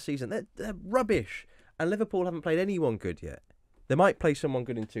league last season. They're rubbish. And Liverpool haven't played anyone good yet. They might play someone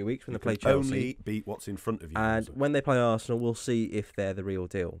good in 2 weeks when they play Chelsea. Only beat what's in front of you. And when they play Arsenal, we'll see if they're the real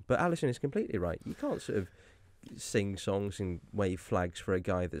deal. But Alyson is completely right. You can't sort of sing songs and wave flags for a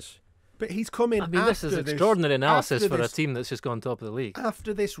guy that's... But he's come in. I mean, this is extraordinary analysis for a team that's just gone top of the league.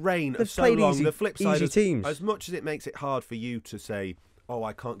 After this reign They've of so played long, easy- the flip side easy is, teams. as much as it makes it hard for you to say,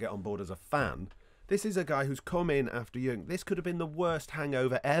 I can't get on board as a fan, this is a guy who's come in after Jurgen. This could have been the worst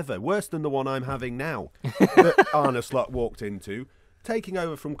hangover ever, worse than the one I'm having now, that Arne Slot walked into. Taking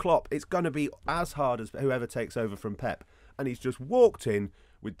over from Klopp, it's going to be as hard as whoever takes over from Pep. And he's just walked in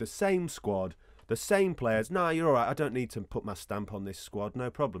with the same squad, the same players. Nah, you're all right. I don't need to put my stamp on this squad. No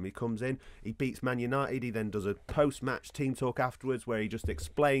problem. He comes in, he beats Man United. He then does a post-match team talk afterwards where he just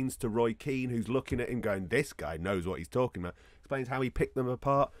explains to Roy Keane, who's looking at him going, this guy knows what he's talking about. Explains how he picked them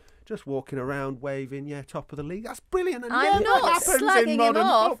apart. Just walking around waving, top of the league. That's brilliant. And I'm never not happens in slagging him modern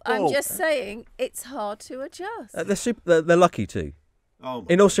off. football. I'm just saying it's hard to adjust. They're lucky too. Oh my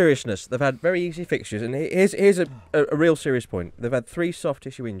In all seriousness, they've had very easy fixtures, and here's a real serious point. They've had 3 soft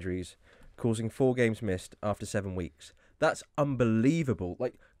tissue injuries, causing 4 games missed after 7 weeks. That's unbelievable.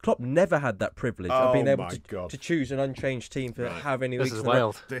 Like, Klopp never had that privilege of being able to choose an unchanged team for how many This weeks. is in a row.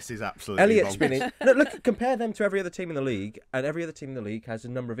 wild. This is absolutely Elliot's wrong. been in. Look, compare them to every other team in the league, and every other team in the league has a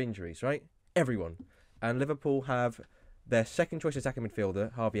number of injuries, right? Everyone. And Liverpool have their second choice attacking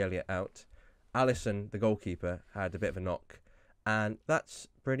midfielder, Harvey Elliott, out. Alyson, the goalkeeper, had a bit of a knock. And that's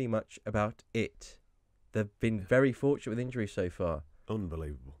pretty much about it. They've been very fortunate with injuries so far.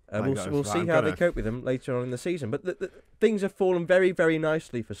 Unbelievable. We'll see how they cope with them later on in the season. But the things have fallen very, very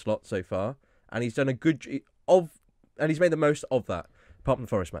nicely for Slot so far, and he's done a good and he's made the most of that, apart from the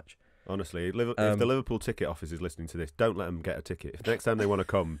Forest match. Honestly, if the Liverpool ticket office is listening to this, don't let them get a ticket. If next time they want to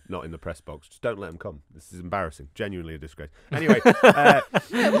come, not in the press box, just don't let them come. This is embarrassing. Genuinely a disgrace. Anyway.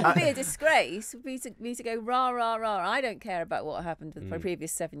 What would be a disgrace would be to go rah, rah, rah. I don't care about what happened for the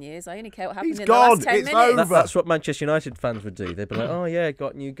previous 7 years. I only care what happened in the last 10 minutes. Over. That's what Manchester United fans would do. They'd be like, oh, yeah,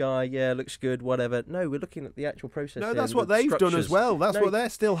 got a new guy. Yeah, looks good, whatever. No, we're looking at the actual process. No, that's what they've done as well. That's what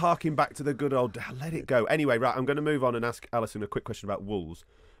they're still harking back to the good old, let it go. Anyway, right, I'm going to move on and ask Alyson a quick question about Wolves.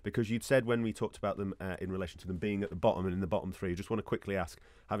 Because you'd said when we talked about them in relation to them being at the bottom and in the bottom three, I just want to quickly ask,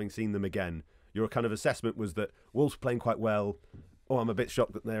 having seen them again, your kind of assessment was that Wolves are playing quite well. Oh, I'm a bit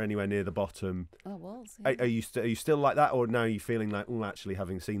shocked that they're anywhere near the bottom. Oh, Wolves. Yeah. Are you still like that, or now are you feeling like, actually,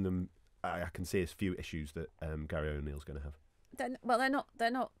 having seen them, I can see a few issues that Gary O'Neill's going to have? They're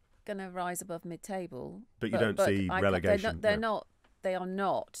not going to rise above mid-table. But you don't see relegation. They are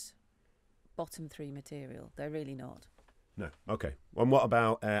not bottom three material. They're really not. No. Okay. And what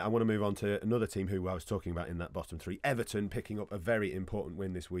about, I want to move on to another team who I was talking about in that bottom three. Everton picking up a very important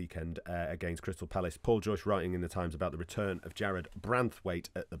win this weekend against Crystal Palace. Paul Joyce writing in the Times about the return of Jared Branthwaite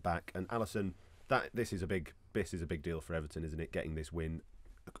at the back. And Alyson, this is a big deal for Everton, isn't it? Getting this win.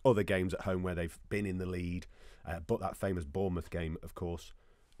 Other games at home where they've been in the lead, but that famous Bournemouth game, of course,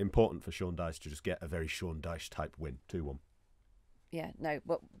 important for Sean Dyche to just get a very Sean Dyche type win, 2-1. Yeah, no,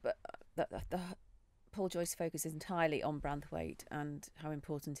 but the Paul Joyce focuses entirely on Branthwaite and how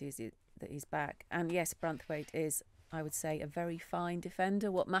important it is that he's back. And yes, Branthwaite is, I would say, a very fine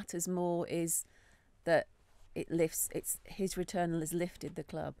defender. What matters more is that his return has lifted the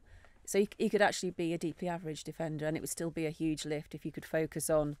club. So he could actually be a deeply average defender, and it would still be a huge lift if you could focus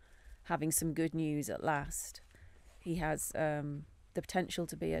on having some good news at last. He has the potential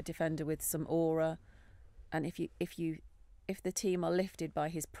to be a defender with some aura, and if the team are lifted by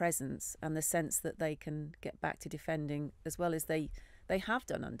his presence and the sense that they can get back to defending as well as they have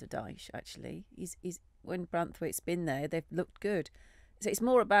done under Dyche, actually. He's when Branthwaite's been there, they've looked good. So it's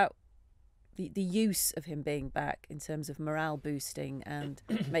more about the use of him being back in terms of morale boosting and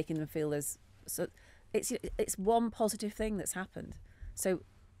making them feel so it's one positive thing that's happened. So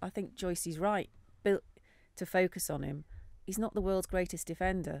I think Joyce is right to focus on him. He's not the world's greatest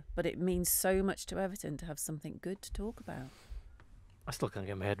defender, but it means so much to Everton to have something good to talk about. I still can't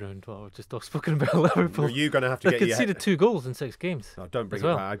get my head around what we've just spoken about Liverpool. Are you going to have to get your head? They've conceded 2 goals in 6 games. Oh, don't bring it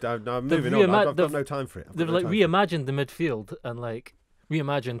well. back. I'm moving on. I've got no time for it. They've reimagined the midfield and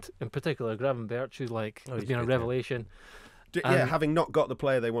reimagined in particular Gravenberch, who's has been a revelation. Having not got the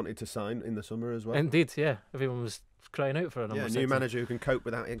player they wanted to sign in the summer as well. Indeed, yeah. Everyone was crying out for it. Yeah, a new manager who can cope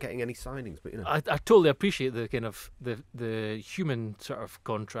without getting any signings. But I totally appreciate the kind of the human sort of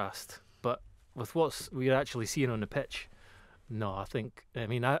contrast, but with what we're actually seeing on the pitch, no, I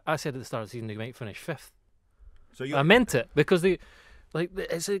said at the start of the season they might finish 5th. So I meant it because this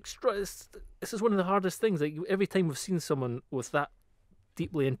is one of the hardest things. Every time we've seen someone with that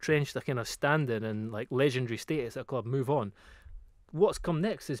deeply entrenched a kind of standing and legendary status at a club move on, what's come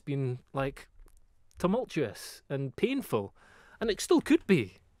next has been tumultuous and painful, and it still could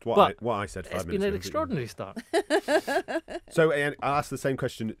be. What I said 5 minutes ago. It's been an extraordinary start. So I asked the same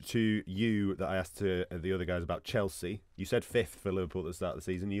question to you that I asked to the other guys about Chelsea. You said 5th for Liverpool at the start of the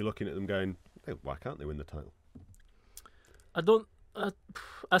season. You're looking at them going, hey, why can't they win the title?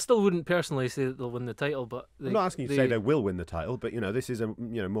 I still wouldn't personally say that they'll win the title, but I'm not asking you to say they will win the title, but this is a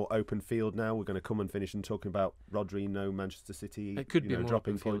more open field now. We're going to come and finish and talking about Rodri, Manchester City. It could be more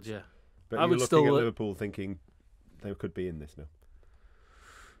dropping points, yeah. But you're looking at Liverpool thinking they could be in this now.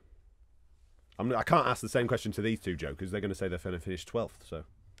 I can't ask the same question to these two, Joe, because they're going to say they're going to finish 12th. So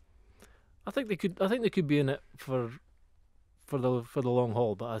I think they could be in it for the long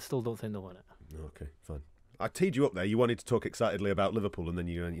haul, but I still don't think they'll win it. Okay, fine. I teed you up there. You wanted to talk excitedly about Liverpool, and then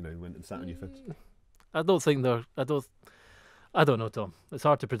you went and sat on your fence. I don't think they're. I don't know, Tom. It's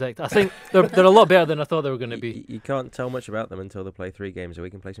hard to predict. I think they're a lot better than I thought they were going to be. You can't tell much about them until they play 3 games a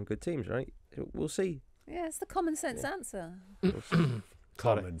week and play some good teams, right? We'll see. Yeah, it's the common sense answer.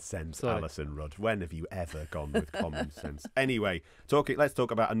 Common sense, Alyson Rudd. When have you ever gone with common sense? Anyway, let's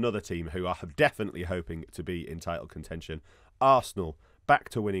talk about another team who are definitely hoping to be in title contention. Arsenal, back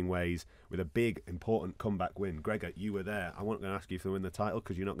to winning ways with a big, important comeback win. Gregor, you were there. I wasn't going to ask you if they win the title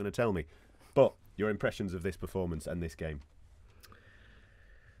because you're not going to tell me. But your impressions of this performance and this game?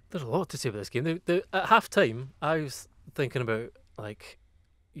 There's a lot to say about this game. At half-time, I was thinking about,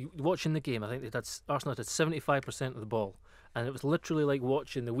 watching the game. I think Arsenal had 75% of the ball. And it was literally like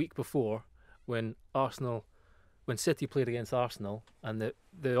watching the week before when Arsenal when City played against Arsenal and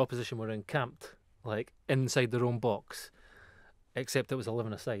the opposition were encamped like inside their own box, except it was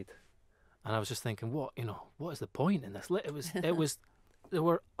 11 aside, and I was just thinking, what is the point in this? It was they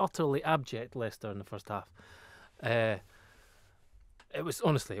were utterly abject, Leicester, in the first half. It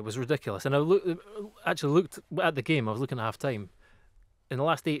was ridiculous. And I looked at the game. I was looking at half time. In the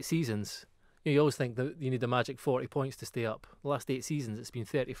last 8 seasons, you always think that you need a magic 40 points to stay up. The last 8 seasons, it's been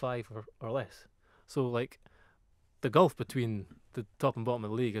 35 or less. So, like, the gulf between the top and bottom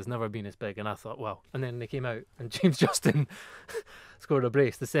of the league has never been as big. And I thought, wow. And then they came out and James Justin scored a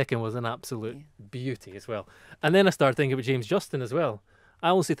brace. The second was an absolute beauty as well. And then I started thinking about James Justin as well. I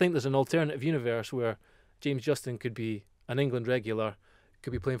honestly think there's an alternative universe where James Justin could be an England regular,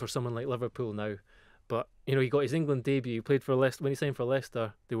 could be playing for someone like Liverpool now. But, he got his England debut. He played for Leicester. When he signed for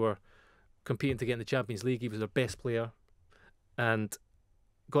Leicester, they were competing to get in the Champions League. He was their best player and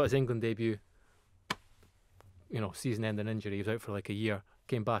got his England debut. Season-ending injury. He was out for like a year,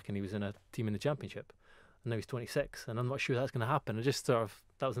 came back and he was in a team in the Championship. And now he's 26 and I'm not sure that's going to happen. I just that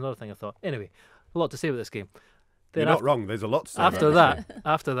was another thing I thought. Anyway, a lot to say about this game. Then You're not wrong. There's a lot to say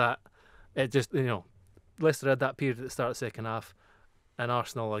after that, it just, Leicester had that period at the start of the second half, and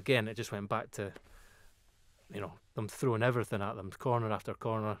Arsenal, again, it just went back to, them throwing everything at them, corner after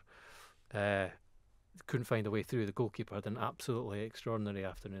corner. Couldn't find a way through. The goalkeeper had an absolutely extraordinary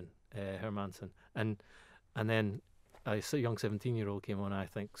afternoon, Hermansen. And then a young 17-year-old came on, I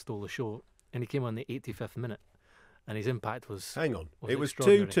think, stole the show, and he came on the 85th minute. And his impact was... Hang on. It was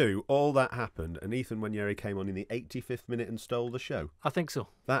 2-2. All that happened. And Nwaneri came on in the 85th minute and stole the show. I think so.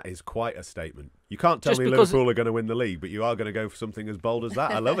 That is quite a statement. You can't tell me Liverpool are going to win the league, but you are going to go for something as bold as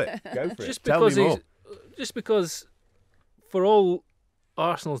that. I love it. Go for it. Tell me more. Just because, for all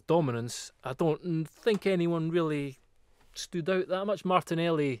Arsenal's dominance, I don't think anyone really stood out that much.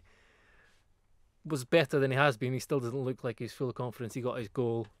 Martinelli was better than he has been. He still doesn't look like he's full of confidence. He got his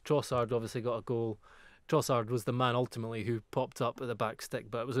goal. Trossard obviously got a goal. Trossard was the man ultimately who popped up at the back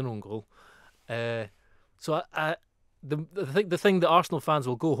stick, but it was an own goal. So the thing that Arsenal fans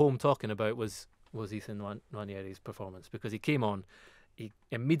will go home talking about was Ethan Nwaneri's performance, because he came on, he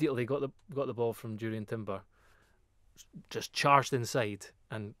immediately got the ball from Jurriën Timber, just charged inside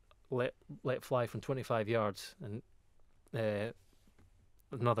and let fly from 25 yards, and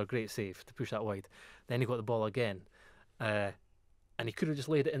another great save to push that wide. Then he got the ball again. And he could have just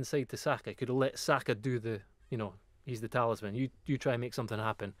laid it inside to Saka. He could have let Saka do he's the talisman. You try and make something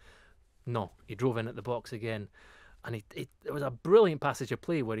happen. No, he drove in at the box again. And it was a brilliant passage of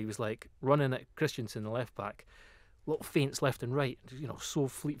play where he was like running at Christensen, the left back, little feints left and right, so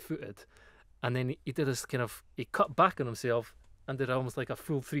fleet-footed. And then he did this he cut back on himself and did almost like a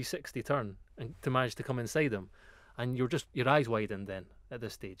full 360 turn and to manage to come inside him. And your eyes widened then at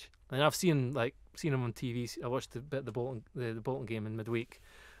this stage. And I've seen him on TV. I watched the Bolton game in midweek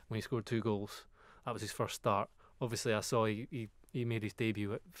when he scored 2 goals. That was his first start. Obviously, I saw he made his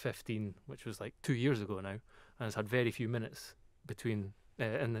debut at 15, which was like 2 years ago now, and has had very few minutes between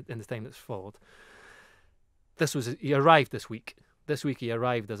in the time that's followed. He arrived this week. This week he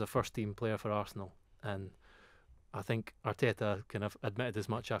arrived as a first-team player for Arsenal, and I think Arteta kind of admitted as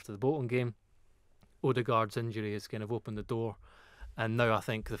much after the Bolton game. Odegaard's injury has kind of opened the door, and now I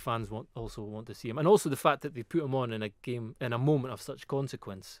think the fans also want to see him, and also the fact that they put him on in a game in a moment of such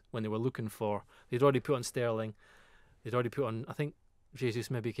consequence when they were looking for. They'd already put on Sterling, they'd already put on. I think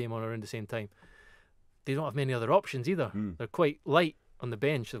Jesus maybe came on around the same time. They don't have many other options either. They're quite light on the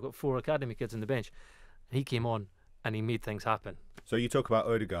bench. They've got 4 academy kids on the bench, and he came on and he made things happen. So you talk about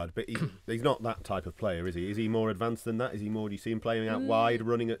Odegaard, but he's not that type of player, is he? Is he more advanced than that? Is he more? Do you see him playing out wide,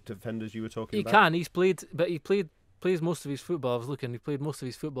 running at defenders? You were talking about. He can. He's played, but he plays most of his football. I was looking. He played most of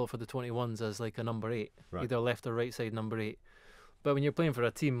his football for the 21s as like a number 8, either left or right side number 8. But when you're playing for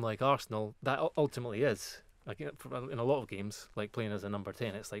a team like Arsenal, that ultimately is like in a lot of games, like playing as a number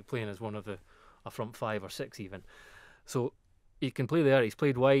 10. It's like playing as one of a front 5 or 6 even. So he can play there. He's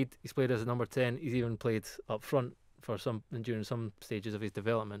played wide. He's played as a number 10. He's even played up front during some stages of his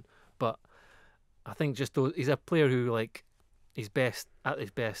development. But I think he's a player who he's at his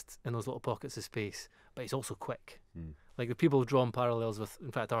best in those little pockets of space, but he's also quick. Like the people have drawn parallels with,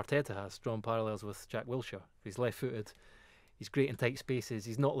 in fact Arteta has drawn parallels with Jack Wilshere. He's left-footed, he's great in tight spaces,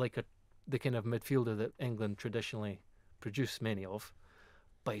 he's not like the kind of midfielder that England traditionally produce many of,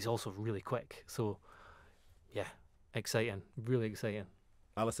 but he's also really quick. So yeah, exciting, really exciting.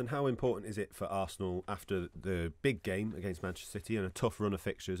 Alyson, how important is it for Arsenal after the big game against Manchester City and a tough run of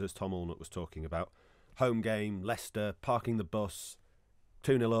fixtures, as Tom Allnutt was talking about? Home game, Leicester, parking the bus,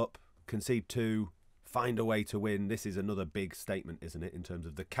 2-0 up, concede 2, find a way to win. This is another big statement, isn't it, in terms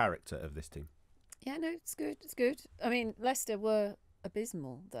of the character of this team? Yeah, no, it's good. It's good. I mean, Leicester were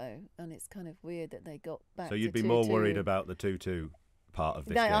abysmal though, and it's kind of weird that they got back. So you'd to be more 2-2. worried about the 2-2 part of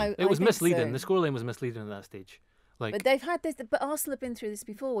this game. It was think misleading. so. The scoreline was misleading at that stage. Like, But they've had this. But Arsenal have been through this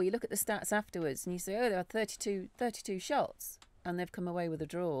before. You look at the stats afterwards, and you say, "Oh, there are 32 shots, and they've come away with a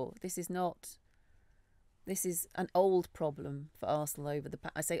draw." This is not. This is an old problem for Arsenal over the.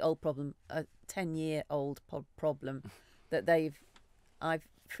 I say old problem, a 10-year-old problem that they've. I've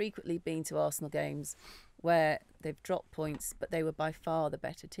frequently been to Arsenal games where they've dropped points, but they were by far the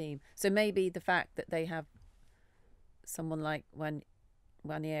better team. So maybe the fact that they have someone like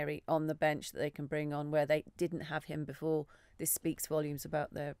Nwaneri on the bench that they can bring on where they didn't have him before, this speaks volumes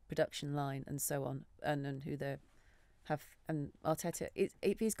about their production line and so on, and who they have. And Arteta,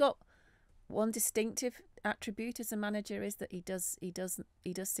 if he's got one distinctive attribute as a manager, is that he does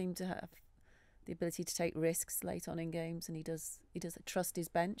seem to have the ability to take risks late on in games, and he does trust his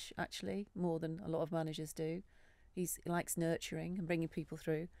bench actually more than a lot of managers do. He likes nurturing and bringing people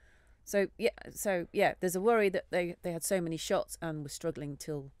through. So yeah, there's a worry that they had so many shots and were struggling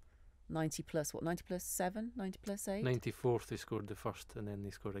till 90 plus 7, 90 plus 8. 94th they scored the first, and then they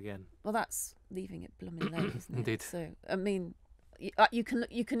scored again. Well, that's leaving it blooming late, isn't it? Indeed. So I mean, you can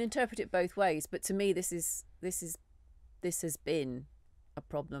interpret it both ways, but to me, this has been a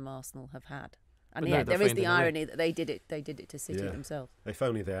problem Arsenal have had. And But yeah, now they're there is the finding a way. irony that they did it to City Yeah. themselves. If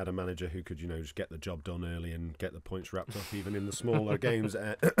only they had a manager who could, just get the job done early and get the points wrapped up even in the smaller games.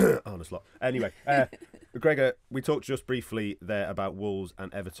 Honest lot. Anyway, Gregor, we talked just briefly there about Wolves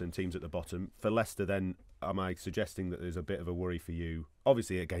and Everton, teams at the bottom. For Leicester then, am I suggesting that there's a bit of a worry for you?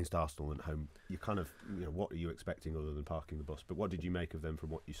 Obviously against Arsenal at home, you kind of, what are you expecting other than parking the bus? But what did you make of them from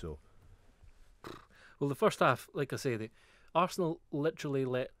what you saw? Well, the first half, like I say, Arsenal literally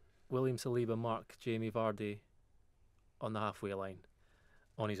let William Saliba mark Jamie Vardy on the halfway line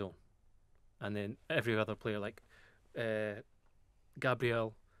on his own, and then every other player like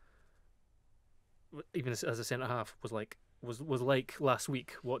Gabriel, even as a centre half, was like last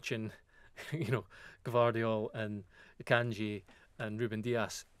week watching Gvardiol and Kanji and Ruben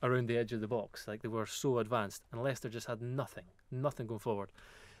Dias around the edge of the box. Like, they were so advanced, and Leicester just had nothing going forward.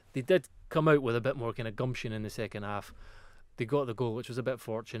 They did come out with a bit more kind of gumption in the second half. They got the goal, which was a bit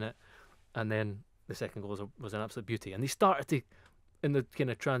fortunate, and then the second goal was an absolute beauty. And they started to, in the kind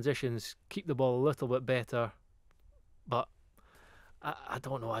of transitions, keep the ball a little bit better, but I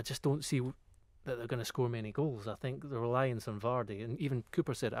don't know. I just don't see that they're going to score many goals. I think the reliance on Vardy, and even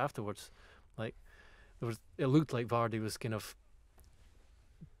Cooper said it afterwards, like it looked like Vardy was kind of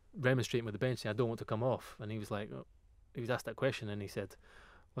remonstrating with the bench, saying, "I don't want to come off," and he was like, he was asked that question, and he said,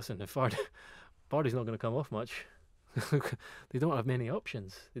 "Listen, if Vardy's not going to come off much." They don't have many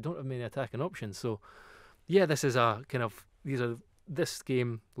options. They don't have many attacking options. So, yeah, this is this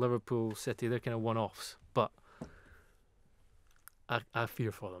game, Liverpool, City, they're kind of one-offs. But I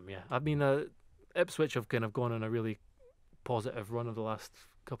fear for them. Yeah, I mean, Ipswich have kind of gone on a really positive run of the last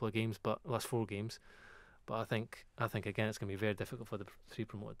couple of games, last 4 games. But I think again it's going to be very difficult for the 3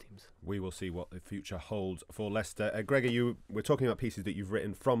 promoted teams. We will see what the future holds for Leicester. Gregor, we're talking about pieces that you've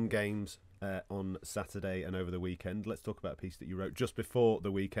written from games on Saturday and over the weekend. Let's talk about a piece that you wrote just before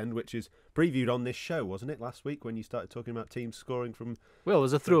the weekend, which is previewed on this show, wasn't it, last week when you started talking about teams scoring from... Well,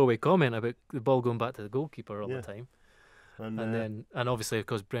 there's a throwaway comment about the ball going back to the goalkeeper all the time. And obviously, of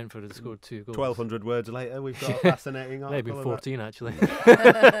course, Brentford had scored 2 goals. 1,200 words later, we've got a fascinating article. Maybe 14, actually.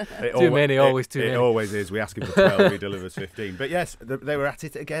 Too many. It always is. We ask him for 12, he delivers 15. But yes, they were at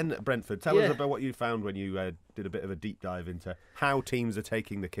it again at Brentford. Tell us about what you found when you did a bit of a deep dive into how teams are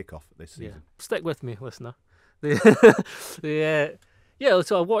taking the kick-off this season. Yeah. Stick with me, listener. So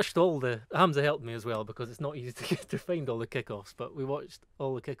I watched all the... Hamzah helped me as well, because it's not easy to find all the kick-offs, but we watched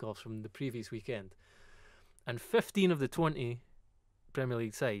all the kick-offs from the previous weekend. And 15 of the 20 Premier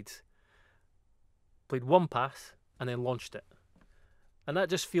League sides played one pass and then launched it. And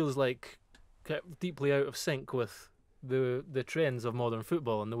that just feels like deeply out of sync with the trends of modern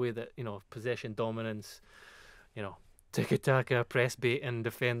football and the way that, possession dominance, tiki-taka, press baiting,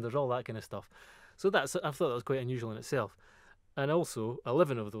 defenders, all that kind of stuff. So I thought that was quite unusual in itself. And also,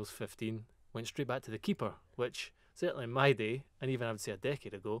 11 of those 15 went straight back to the keeper, which certainly in my day, and even I would say a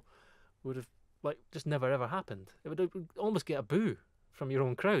decade ago, would have just never ever happened. It would almost get a boo from your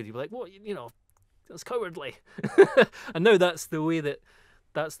own crowd. You'd be like, "What? That's cowardly." And now that's the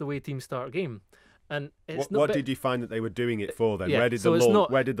way teams start a game. And what did you find that they were doing it for then? Yeah,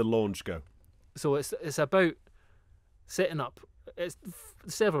 Where did the launch go? So it's about setting up. It's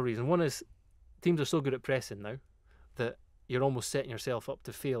several reasons. One is teams are so good at pressing now that you're almost setting yourself up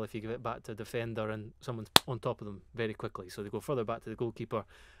to fail if you give it back to a defender and someone's on top of them very quickly. So they go further back to the goalkeeper,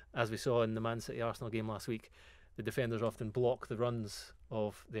 as we saw in the Man City Arsenal game last week, the defenders often block the runs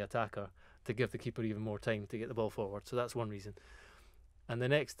of the attacker to give the keeper even more time to get the ball forward. So that's one reason. And the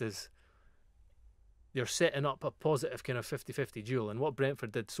next is you're setting up a positive kind of 50-50 duel. And what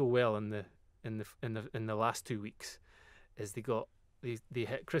Brentford did so well in the last 2 weeks is they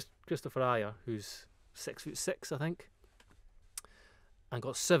hit Christopher Ayer, who's 6'6", I think, and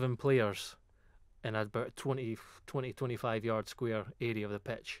got 7 players in about 20-25 yard square area of the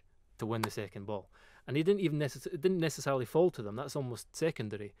pitch to win the second ball. And he didn't necessarily fall to them. That's almost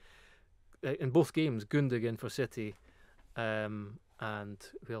secondary. In both games, Gundogan for City, and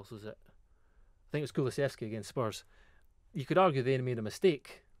who else was it? I think it was Kulusevski against Spurs. You could argue they made a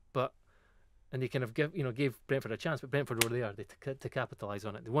mistake, and they kind of gave Brentford a chance, but Brentford were there to capitalise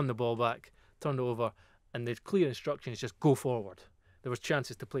on it. They won the ball back, turned it over, and the clear instructions just go forward. There was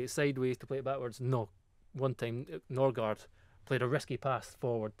chances to play it sideways, to play it backwards. No. One time, Northcroft played a risky pass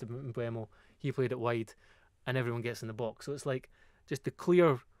forward to Mbeumo. He played it wide, and everyone gets in the box. So it's like just the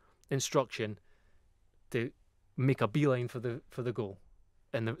clear instruction to make a beeline for the goal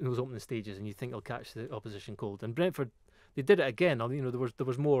in those opening stages, and you think they'll catch the opposition cold. And Brentford, they did it again. There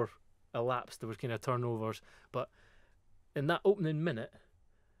was more elapsed. There was kind of turnovers, but in that opening minute,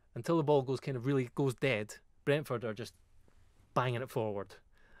 until the ball goes dead, Brentford are just banging it forward,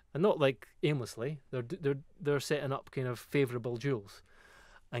 and not like aimlessly. They're setting up kind of favourable duels,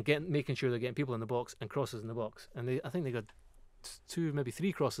 and making sure they're getting people in the box and crosses in the box. And I think they got 2, maybe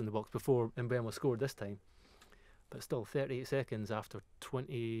 3 crosses in the box before Mbeumo scored this time. But still, 38 seconds after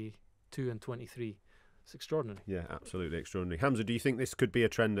 22 and 23. It's extraordinary. Yeah, absolutely extraordinary. Hamzah, do you think this could be a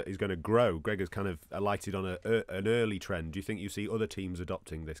trend that is going to grow? Gregor's kind of alighted on an early trend. Do you think you see other teams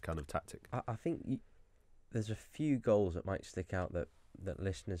adopting this kind of tactic? I think there's a few goals that might stick out that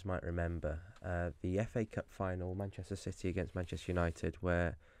listeners might remember. The FA Cup final, Manchester City against Manchester United,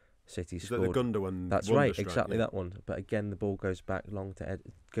 where City scored. Is that the Gundogan one? That's right, exactly that one. But again, the ball goes back long to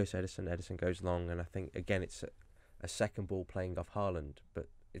goes to Edison. Edison goes long, and I think again it's a second ball playing off Haaland, but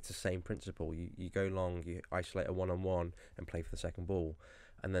it's the same principle. You go long, you isolate a one-on-one and play for the second ball.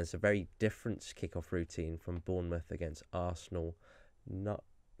 And there's a very different kick-off routine from Bournemouth against Arsenal.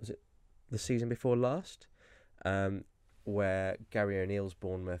 Was it the season before last? Where Gary O'Neill's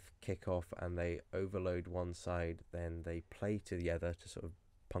Bournemouth kick off and they overload one side, then they play to the other to sort of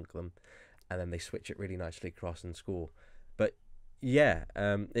punk them, and then they switch it really nicely across and score. But yeah,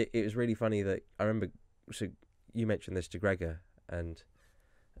 it was really funny that I remember. So you mentioned this to Gregor, and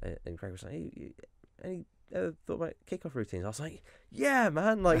Gregor was like, "Hey, any thought about kickoff routines?" I was like, "Yeah,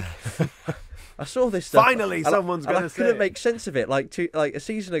 man, like." I saw this stuff. Finally, someone's going to say. I couldn't make sense of it like a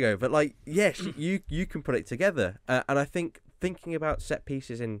season ago, but like, yes, you can put it together. And I think thinking about set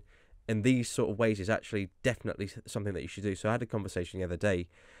pieces in these sort of ways is actually definitely something that you should do. So I had a conversation the other day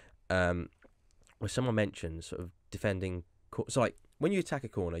where someone mentioned sort of defending. So like when you attack a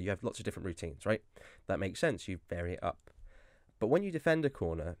corner, you have lots of different routines, right? That makes sense. You vary it up. But when you defend a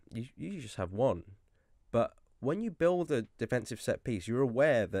corner, you just have one. But when you build a defensive set piece, you're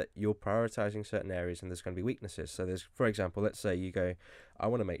aware that you're prioritising certain areas and there's going to be weaknesses. So there's, for example, let's say you go, I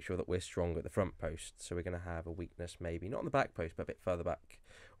want to make sure that we're strong at the front post. So we're going to have a weakness maybe, not on the back post, but a bit further back.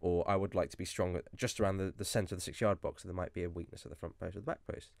 Or I would like to be strong just around the centre of the 6-yard box. So there might be a weakness at the front post or the back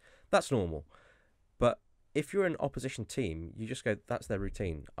post. That's normal. But if you're an opposition team, you just go, that's their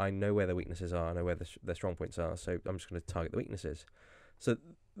routine. I know where their weaknesses are. I know where their strong points are. So I'm just going to target the weaknesses. So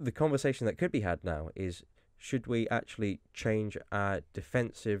the conversation that could be had now is, should we actually change our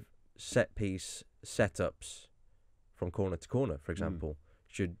defensive set-piece setups from corner to corner, for example,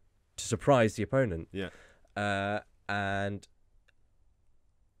 to surprise the opponent? Yeah. And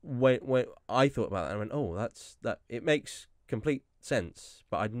when I thought about that, I went, "Oh, that it makes complete sense."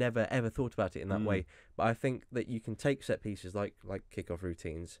 But I'd never ever thought about it in that way. But I think that you can take set pieces like kickoff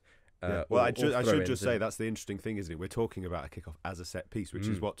routines. Well, I should just say that's the interesting thing, isn't it? We're talking about a kickoff as a set piece, which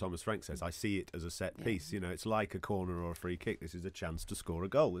is what Thomas Frank says. I see it as a set piece. You know, it's like a corner or a free kick. This is a chance to score a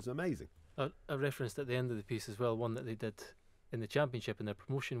goal. It's amazing. I referenced at the end of the piece as well one that they did in the Championship in their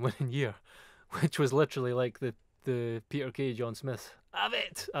promotion-winning year, which was literally like the Peter Kay, John Smith "Have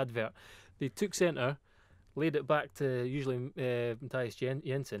it" advert. They took centre, laid it back to usually Matthias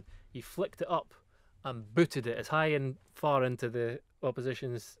Jensen. He flicked it up and booted it as high and far into the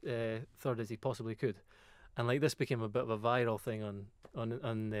opposition's third as he possibly could, and like this became a bit of a viral thing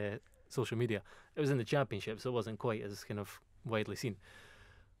on social media. It was in the Championship, so it wasn't quite as kind of widely seen.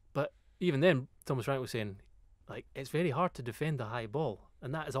 But even then, Thomas Frank was saying, like, it's very hard to defend a high ball,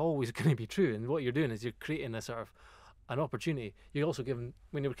 and that is always going to be true. And what you're doing is you're creating a sort of an opportunity. You're also giving,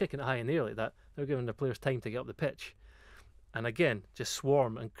 when you were kicking it high in the air like that, they're giving the players time to get up the pitch. and again just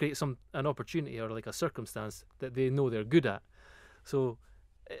swarm and create an opportunity or like a circumstance that they know they're good at. So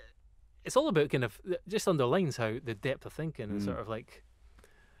it's all about kind of just underlines how the depth of thinking and sort of like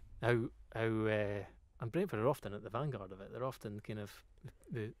how and Brentford are often at the vanguard of it. They're often kind of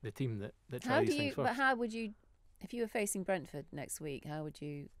the team that try these things first. But how would you, if you were facing Brentford next week, how would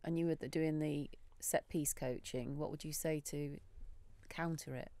you, and you were doing the set piece coaching, what would you say to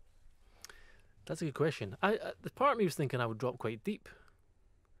counter it? That's a good question. The part of me was thinking I would drop quite deep,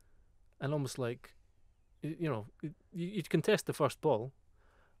 and almost like, you'd contest the first ball,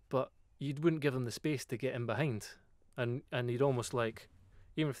 but you wouldn't give them the space to get in behind, and you'd almost like,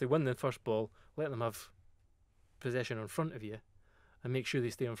 even if they win the first ball, let them have possession in front of you, and make sure they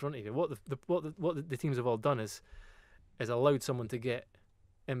stay in front of you. What the teams have all done is allowed someone to get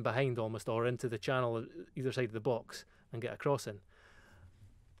in behind almost, or into the channel either side of the box and get a cross in.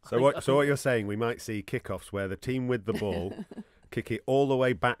 So what you're saying, we might see kickoffs where the team with the ball kick it all the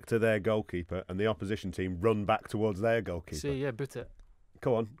way back to their goalkeeper, and the opposition team run back towards their goalkeeper. See, yeah, boot it.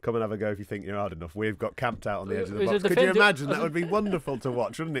 Come and have a go if you think you're hard enough. We've got camped out on the edge of the box. Could you imagine? That would be wonderful to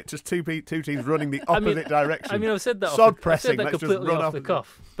watch, wouldn't it? Just two teams running the opposite direction. I mean, I've said that. Sod pressing. Let's completely just run off the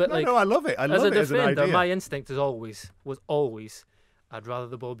cuff. But no, I love it. I love it as an idea. As a defender, my instinct was always, I'd rather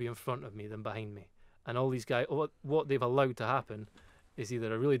the ball be in front of me than behind me. And all these guys, what they've allowed to happen is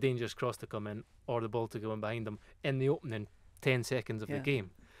either a really dangerous cross to come in or the ball to go in behind them in the opening 10 seconds of the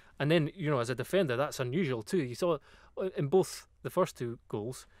game. And then, as a defender, that's unusual too. You saw in both the first two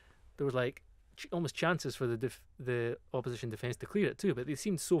goals, there was like almost chances for the opposition defence to clear it too, but they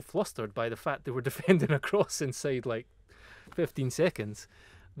seemed so flustered by the fact they were defending a cross inside like 15 seconds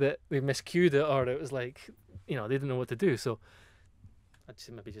that they miscued it, or it was like, they didn't know what to do. So I'd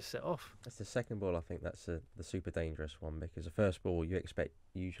just maybe just set off. That's the second ball. I think that's the super dangerous one, because the first ball you expect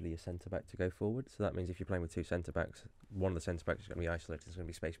usually a centre back to go forward. So that means if you're playing with two centre backs, one of the centre backs is going to be isolated. There's going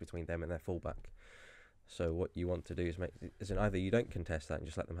to be space between them and their full back. So what you want to do is either you don't contest that and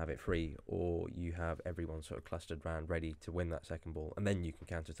just let them have it free, or you have everyone sort of clustered round ready to win that second ball, and then you can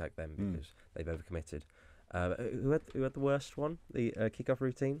counter-attack them because they've overcommitted. Who had the worst one? The kick-off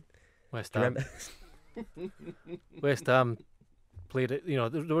routine? West Ham. West Ham played it.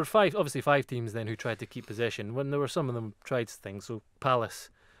 There were five teams then who tried to keep possession. When there were some of them tried things. So Palace,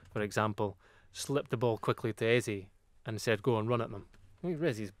 for example, slipped the ball quickly to Eze and said, "Go and run at them." I mean,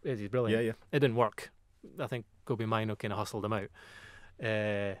 Eze's brilliant. Yeah. It didn't work. I think Kobe Mino kind of hustled him out.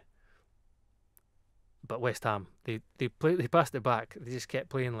 But West Ham, they passed it back. They just kept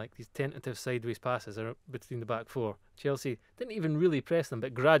playing like these tentative sideways passes between the back four. Chelsea didn't even really press them,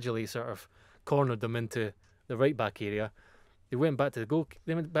 but gradually sort of cornered them into the right back area. They went back to the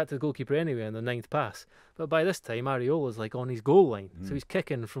goalkeeper anyway on the ninth pass. But by this time, Areola's like on his goal line, so he's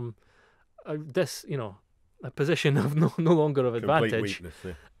kicking from a position of no longer of advantage. Complete weakness,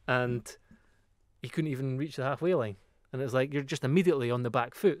 yeah. And he couldn't even reach the halfway line, and it's like you're just immediately on the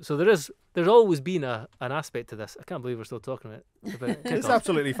back foot. So there's always been an aspect to this. I can't believe we're still talking about it. It's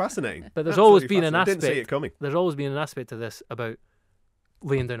absolutely fascinating. But there's always been an aspect. Didn't see it coming. There's always been an aspect to this about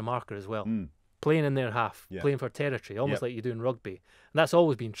laying down a marker as well, playing in their half, playing for territory, almost like you do in rugby. And that's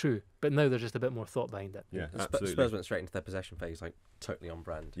always been true. But now there's just a bit more thought behind it. Yeah, absolutely. Spurs went straight into their possession phase, like totally on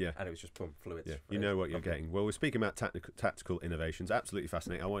brand. Yeah, and it was just boom, fluids. Yeah, you know what you're getting. Well, we're speaking about tactical innovations. Absolutely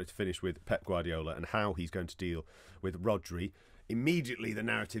fascinating. I wanted to finish with Pep Guardiola and how he's going to deal with Rodri. Immediately, the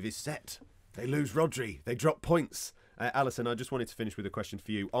narrative is set. They lose Rodri. They drop points. Alyson, I just wanted to finish with a question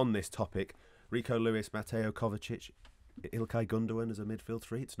for you on this topic. Rico Lewis, Mateo Kovacic, Ilkay Gundogan as a midfield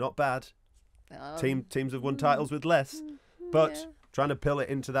three. It's not bad. Teams have won titles with less, but trying to pull it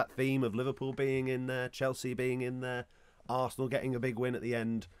into that theme of Liverpool being in there, Chelsea being in there, Arsenal getting a big win at the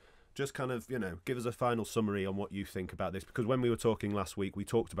end. Just kind of, give us a final summary on what you think about this, because when we were talking last week, we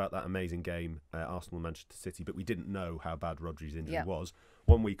talked about that amazing game, Arsenal-Manchester City, but we didn't know how bad Rodri's injury was.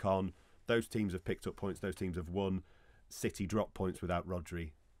 1 week on, those teams have picked up points, those teams have won. City dropped points without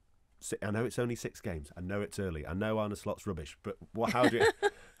Rodri. I know it's only 6 games. I know it's early. I know Arne Slot's rubbish, but how do you...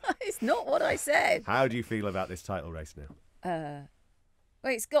 It's not what I said. How do you feel about this title race now?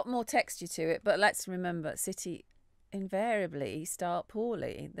 Well, it's got more texture to it, but let's remember, City invariably start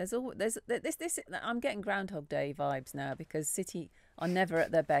poorly. There's this. I'm getting Groundhog Day vibes now, because City are never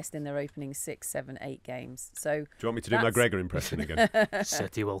at their best in their opening 6, 7, 8 games. So do you want me to do my Gregor impression again?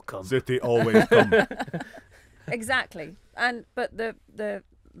 City will come. City always come. Exactly, but the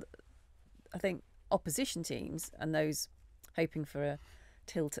I think opposition teams and those hoping for a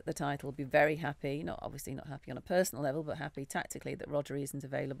tilt at the title will be very happy. Obviously not happy on a personal level, but happy tactically that Rodri isn't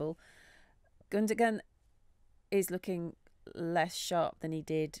available. Gundogan is looking less sharp than he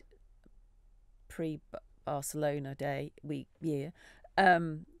did Barcelona year.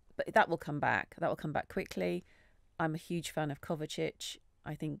 But that will come back. That will come back quickly. I'm a huge fan of Kovacic.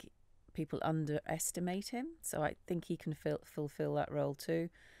 I think people underestimate him, so I think he can fulfill that role too.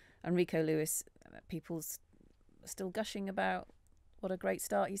 And Rico Lewis, people's still gushing about what a great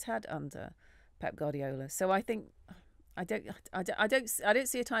start he's had under Pep Guardiola. So I think I don't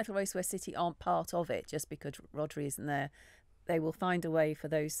see a title race where City aren't part of it just because Rodri isn't there. They will find a way for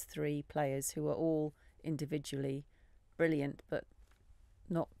those three players who are all individually brilliant, but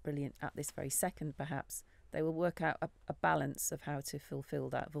not brilliant at this very second, perhaps. They will work out a balance of how to fulfil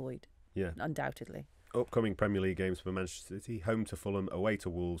that void. Yeah, undoubtedly. Upcoming Premier League games for Manchester City: home to Fulham, away to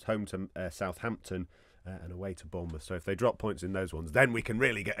Wolves, home to Southampton, and away to Bournemouth. So if they drop points in those ones, then we can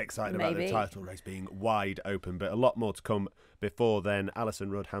really get excited about the title race being wide open. But a lot more to come before then.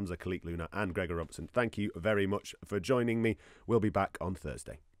 Alyson Rudd, Hamzah Khalique Loonat and Gregor Robertson, thank you very much for joining me. We'll be back on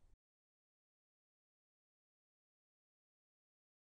Thursday.